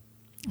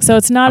 So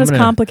it's not as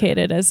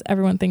complicated as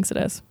everyone thinks it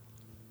is.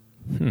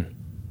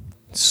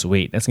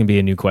 Sweet. That's going to be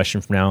a new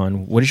question from now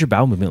on. What is your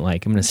bowel movement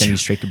like? I'm going to send you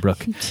straight to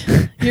Brooke.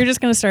 You're just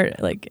going to start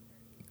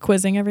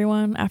quizzing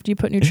everyone after you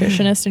put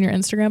nutritionist in your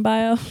Instagram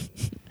bio?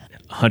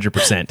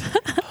 100%.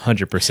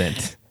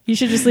 100%. You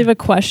should just leave a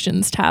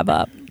questions tab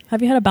up.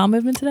 Have you had a bowel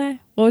movement today?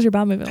 What was your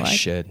bowel movement like? I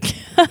should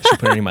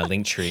put it in my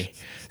link tree.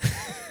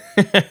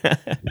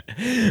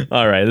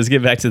 All right, let's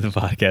get back to the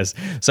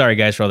podcast. Sorry,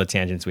 guys, for all the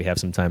tangents we have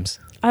sometimes.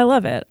 I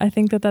love it. I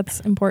think that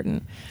that's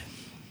important.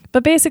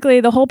 But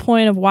basically, the whole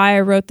point of why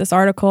I wrote this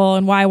article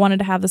and why I wanted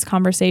to have this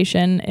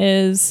conversation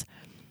is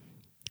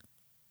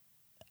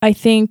I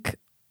think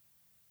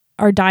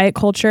our diet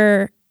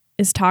culture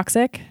is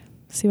toxic.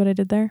 See what I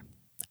did there?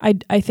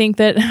 I think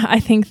that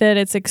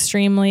it's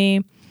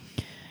extremely,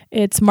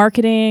 it's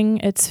marketing,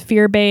 it's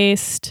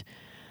fear-based,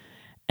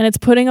 and it's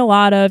putting a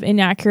lot of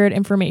inaccurate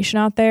information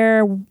out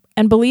there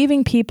and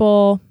making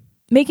people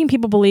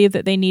believe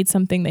that they need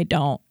something they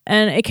don't.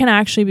 And it can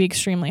actually be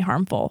extremely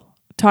harmful,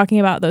 talking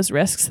about those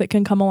risks that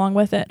can come along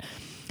with it.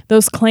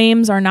 Those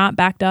claims are not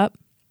backed up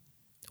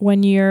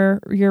when you're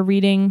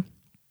reading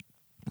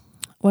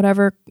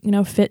whatever,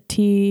 Fit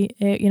Tea,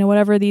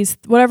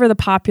 whatever the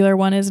popular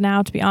one is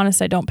now. To be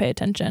honest, I don't pay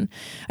attention.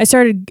 I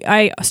started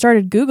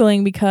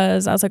Googling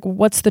because I was like,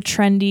 what's the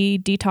trendy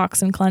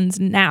detox and cleanse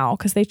now?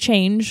 Because they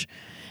change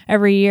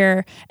every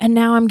year. And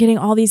now I'm getting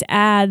all these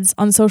ads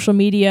on social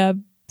media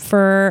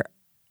for,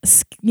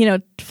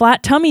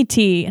 flat tummy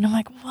tea. And I'm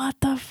like, what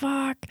the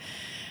fuck?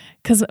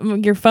 Because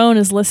your phone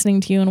is listening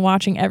to you and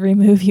watching every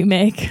move you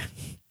make.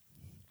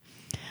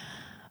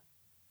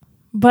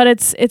 But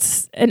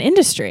it's an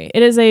industry.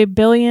 It is a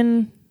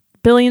billions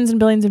and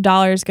billions of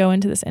dollars go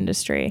into this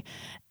industry.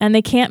 And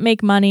they can't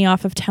make money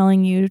off of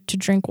telling you to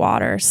drink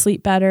water,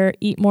 sleep better,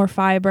 eat more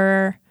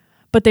fiber.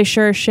 But they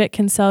sure as shit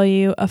can sell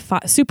you a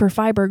super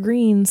fiber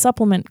green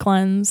supplement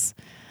cleanse.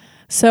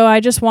 So I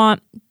just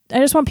want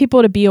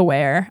people to be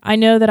aware. I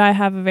know that I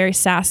have a very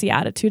sassy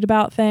attitude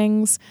about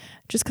things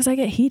just because I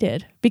get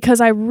heated, because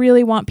I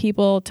really want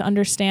people to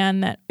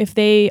understand that if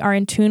they are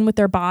in tune with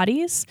their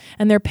bodies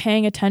and they're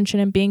paying attention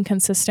and being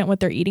consistent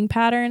with their eating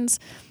patterns,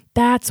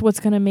 that's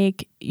what's going to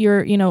make your,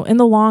 in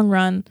the long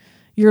run,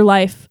 your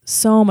life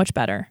so much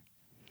better.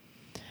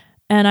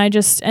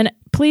 And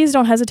please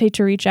don't hesitate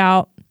to reach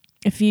out.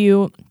 If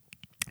you're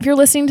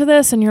listening to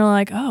this and you're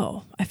like,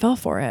 oh, I fell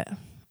for it,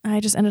 I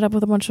just ended up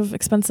with a bunch of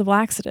expensive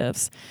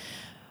laxatives,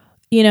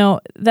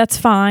 that's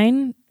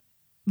fine.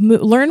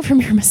 Learn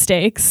from your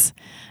mistakes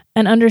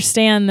and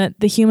understand that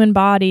the human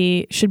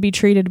body should be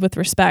treated with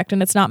respect,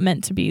 and it's not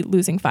meant to be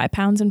losing 5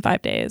 pounds in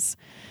 5 days.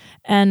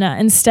 And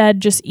instead,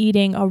 just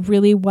eating a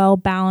really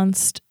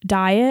well-balanced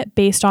diet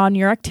based on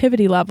your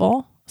activity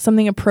level,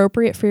 something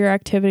appropriate for your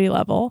activity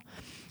level,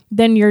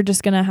 then you're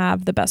just going to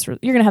have the best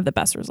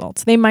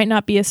results. They might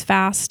not be as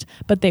fast,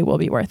 but they will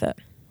be worth it.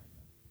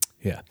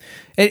 Yeah.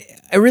 And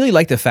I really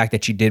like the fact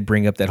that you did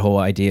bring up that whole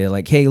idea,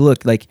 like, hey,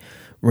 look, like,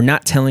 we're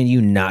not telling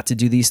you not to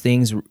do these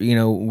things.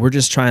 We're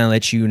just trying to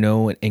let you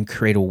know and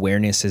create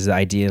awareness as the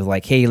idea of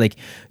like, hey, like,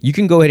 you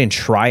can go ahead and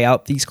try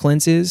out these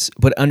cleanses,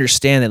 but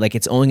understand that like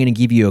it's only going to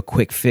give you a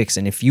quick fix.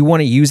 And if you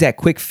want to use that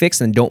quick fix,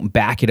 then don't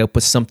back it up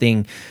with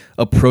something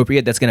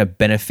appropriate that's going to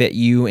benefit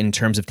you in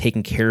terms of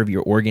taking care of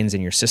your organs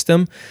and your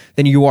system,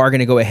 then you are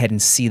going to go ahead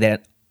and see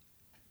that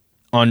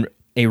on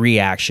a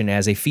reaction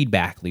as a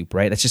feedback loop,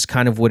 right? That's just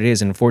kind of what it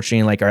is. And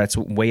unfortunately, like, that's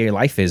the way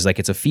life is. Like,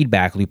 it's a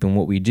feedback loop in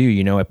what we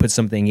do. I put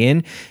something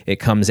in,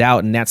 it comes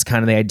out, and that's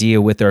kind of the idea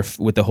with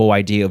the whole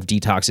idea of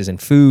detoxes and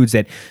foods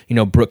that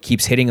Brooke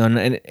keeps hitting on.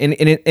 And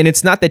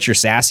it's not that you're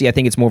sassy. I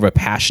think it's more of a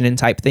passionate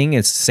type thing.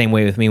 It's the same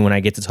way with me when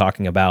I get to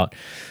talking about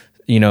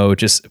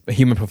just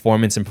human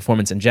performance and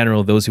performance in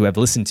general. Those who have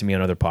listened to me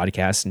on other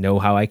podcasts know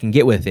how I can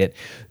get with it,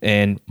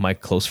 and my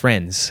close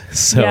friends.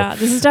 So yeah,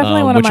 this is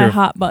definitely one of my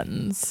hot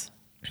buttons.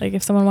 Like,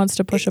 if someone wants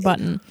to push a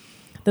button,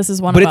 this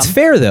is one of them. But it's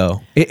fair,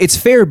 though. It's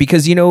fair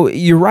because,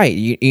 you're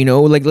right.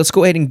 Like, let's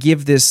go ahead and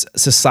give this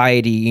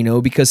society,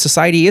 because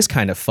society is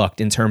kind of fucked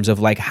in terms of,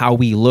 like, how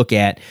we look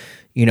at,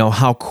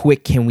 how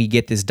quick can we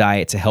get this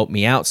diet to help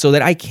me out so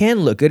that I can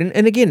look good.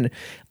 And again,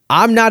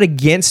 I'm not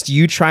against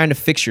you trying to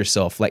fix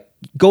yourself. Like,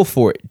 go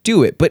for it.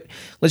 Do it. But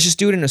let's just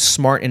do it in a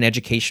smart and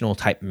educational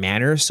type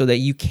manner so that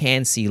you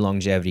can see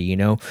longevity,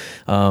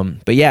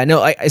 But yeah,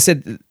 no, I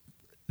said...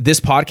 This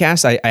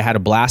podcast, I had a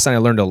blast and I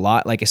learned a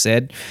lot. Like I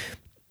said,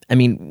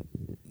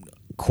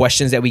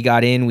 questions that we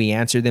got in, we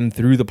answered them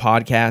through the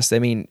podcast.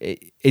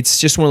 It's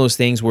just one of those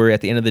things where at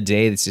the end of the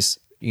day, it's just,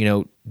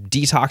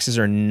 detoxes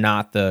are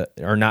not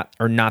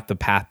the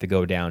path to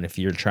go down if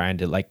you're trying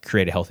to like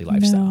create a healthy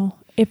lifestyle. No.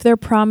 If they're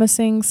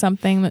promising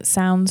something that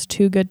sounds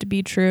too good to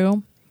be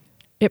true,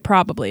 it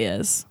probably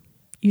is.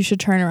 You should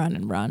turn around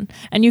and run.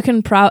 And you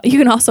can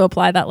also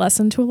apply that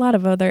lesson to a lot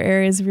of other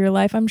areas of your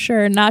life, I'm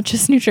sure, not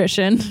just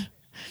nutrition.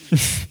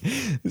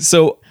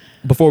 So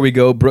before we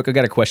go, Brooke, I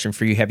got a question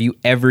for you. Have you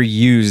ever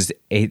used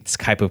a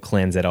type of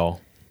cleanse at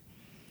all?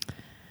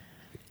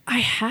 I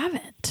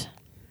haven't.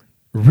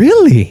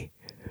 Really?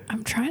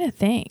 I'm trying to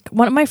think.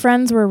 One of my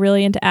friends were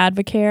really into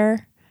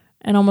Advocare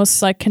and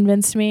almost like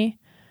convinced me.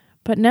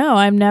 But no,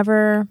 I've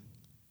never.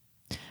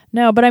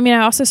 No, but I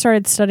also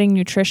started studying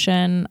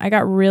nutrition. I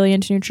got really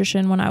into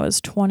nutrition when I was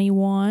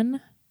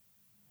 21.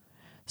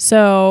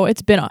 So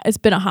it's been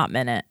a hot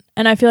minute.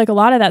 And I feel like a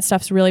lot of that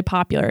stuff's really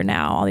popular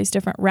now, all these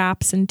different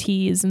wraps and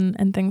teas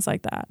and things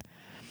like that.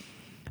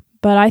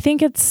 But I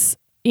think it's,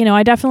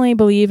 I definitely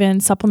believe in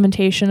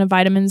supplementation of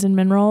vitamins and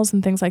minerals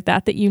and things like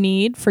that you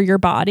need for your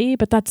body,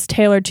 but that's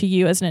tailored to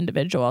you as an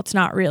individual. It's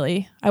not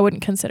really, I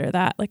wouldn't consider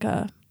that like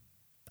a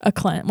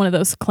one of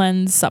those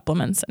cleanse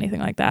supplements, anything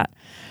like that.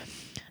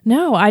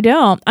 No, I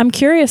don't. I'm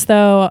curious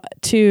though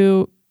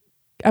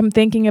I'm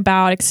thinking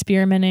about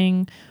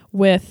experimenting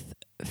with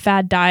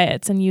fad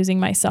diets and using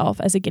myself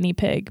as a guinea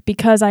pig,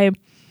 because I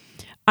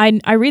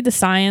read the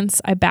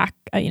science, I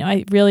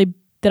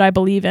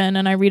believe in,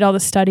 and I read all the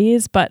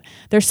studies, but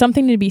there's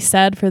something to be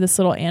said for this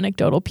little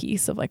anecdotal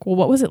piece of like, well,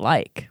 what was it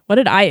like? What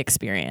did I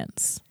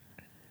experience?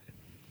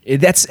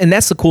 That's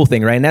the cool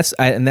thing, right?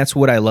 And that's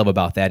what I love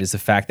about that, is the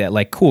fact that,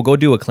 like, cool, go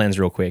do a cleanse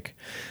real quick.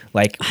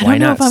 Like, why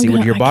not see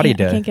what your body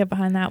does? I can't get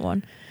behind that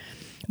one.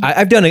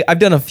 I've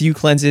done a few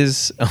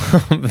cleanses.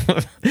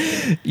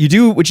 You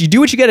do what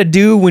you got to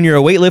do when you're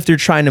a weightlifter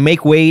trying to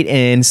make weight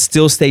and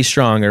still stay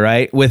strong, all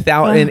right?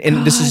 Without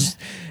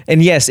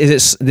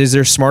is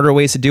there smarter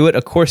ways to do it?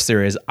 Of course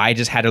there is. I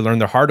just had to learn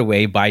the harder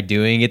way by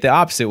doing it the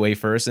opposite way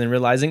first, and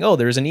realizing, oh,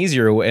 there's an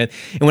easier way. And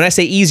when I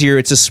say easier,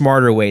 it's a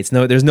smarter way.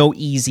 There's no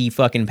easy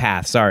fucking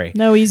path. Sorry,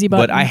 no easy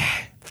button.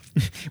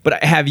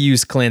 But I have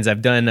used cleanse.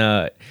 I've done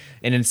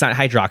and it's not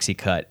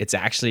Hydroxycut. It's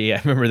actually, I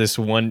remember this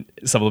one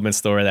supplement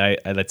store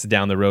that's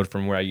down the road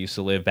from where I used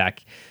to live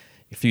back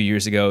a few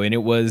years ago, and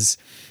it was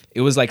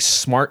like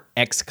Smart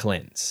X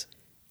Cleanse,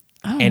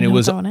 and it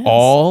was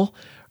all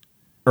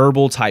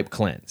herbal type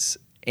cleanse.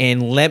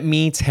 And let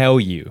me tell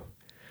you,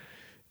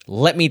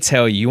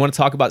 you want to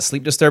talk about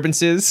sleep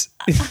disturbances?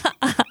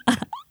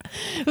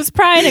 It was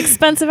probably an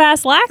expensive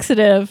ass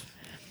laxative.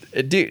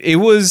 Dude, it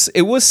was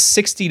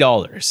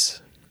 $60.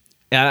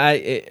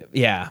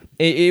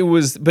 It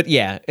was, but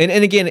yeah. And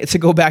again, to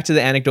go back to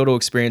the anecdotal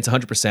experience,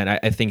 100%,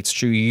 I think it's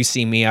true. You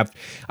see me,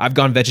 I've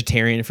gone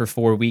vegetarian for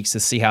 4 weeks to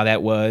see how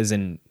that was,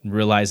 and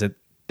realize that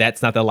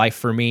that's not the life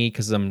for me,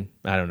 because I'm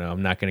not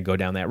going to go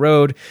down that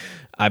road.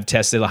 I've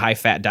tested a high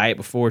fat diet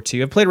before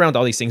too. I've played around with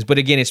all these things, but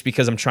again, it's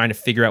because I'm trying to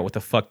figure out what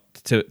the fuck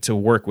to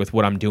work with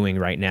what I'm doing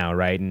right now,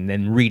 right? And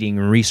then reading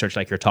and research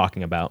like you're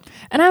talking about.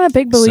 And I'm a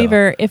big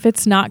believer, if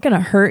it's not going to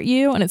hurt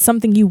you and it's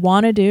something you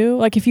want to do,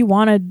 like if you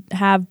want to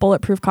have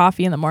bulletproof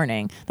coffee in the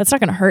morning, that's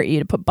not going to hurt you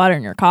to put butter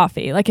in your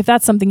coffee. Like if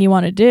that's something you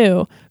want to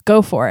do,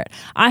 go for it.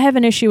 I have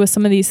an issue with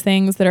some of these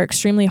things that are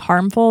extremely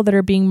harmful that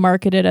are being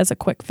marketed as a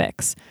quick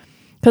fix.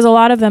 Because a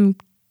lot of them,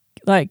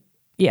 like,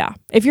 yeah,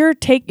 if you're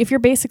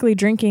basically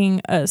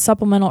drinking a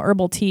supplemental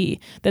herbal tea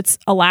that's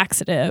a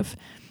laxative,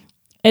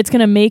 it's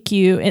going to make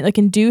you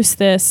induce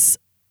this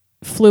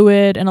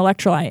fluid and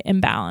electrolyte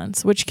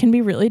imbalance, which can be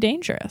really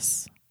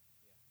dangerous.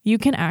 You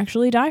can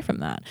actually die from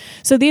that.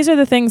 So these are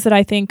the things that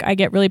I think I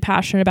get really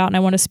passionate about, and I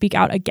want to speak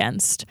out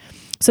against,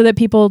 so that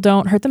people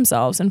don't hurt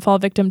themselves and fall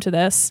victim to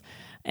this,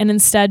 and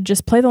instead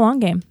just play the long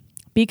game.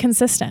 Be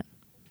consistent.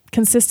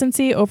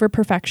 Consistency over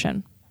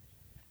perfection.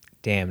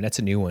 Damn, that's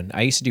a new one.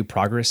 I used to do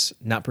progress,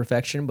 not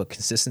perfection, but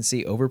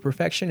consistency over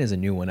perfection is a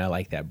new one. I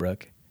like that,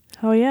 Brooke.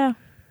 Oh, yeah.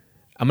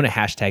 I'm going to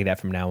hashtag that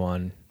from now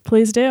on.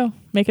 Please do.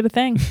 Make it a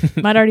thing.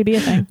 Might already be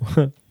a thing.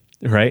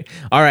 Right.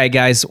 All right,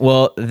 guys.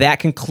 Well, that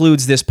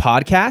concludes this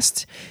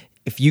podcast.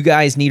 If you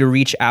guys need to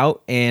reach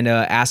out and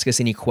ask us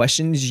any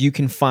questions, you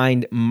can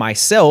find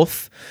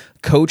myself,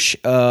 Coach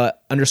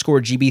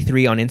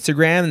 _GB3 on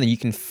Instagram. And then you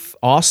can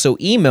also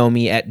email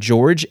me at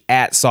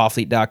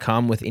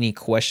george@soflete.com with any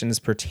questions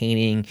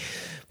pertaining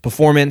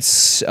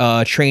performance,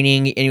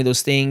 training, any of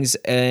those things.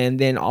 And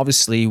then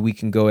obviously we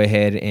can go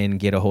ahead and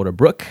get a hold of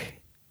Brooke.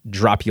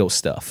 Drop your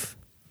stuff.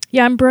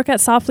 Yeah, I'm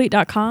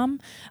Brooke@soflete.com.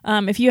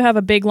 If you have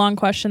a big, long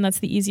question, that's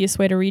the easiest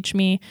way to reach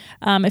me.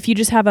 If you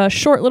just have a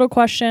short little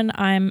question,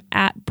 I'm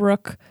at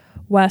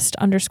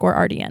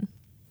BrookeWest_RDN.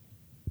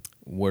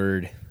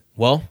 Word.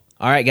 Well,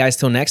 all right, guys,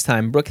 till next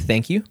time. Brooke,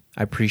 thank you.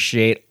 I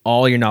appreciate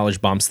all your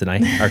knowledge bombs today.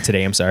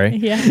 I'm sorry.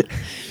 Yeah.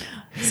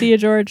 See you,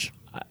 George.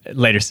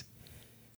 Laters.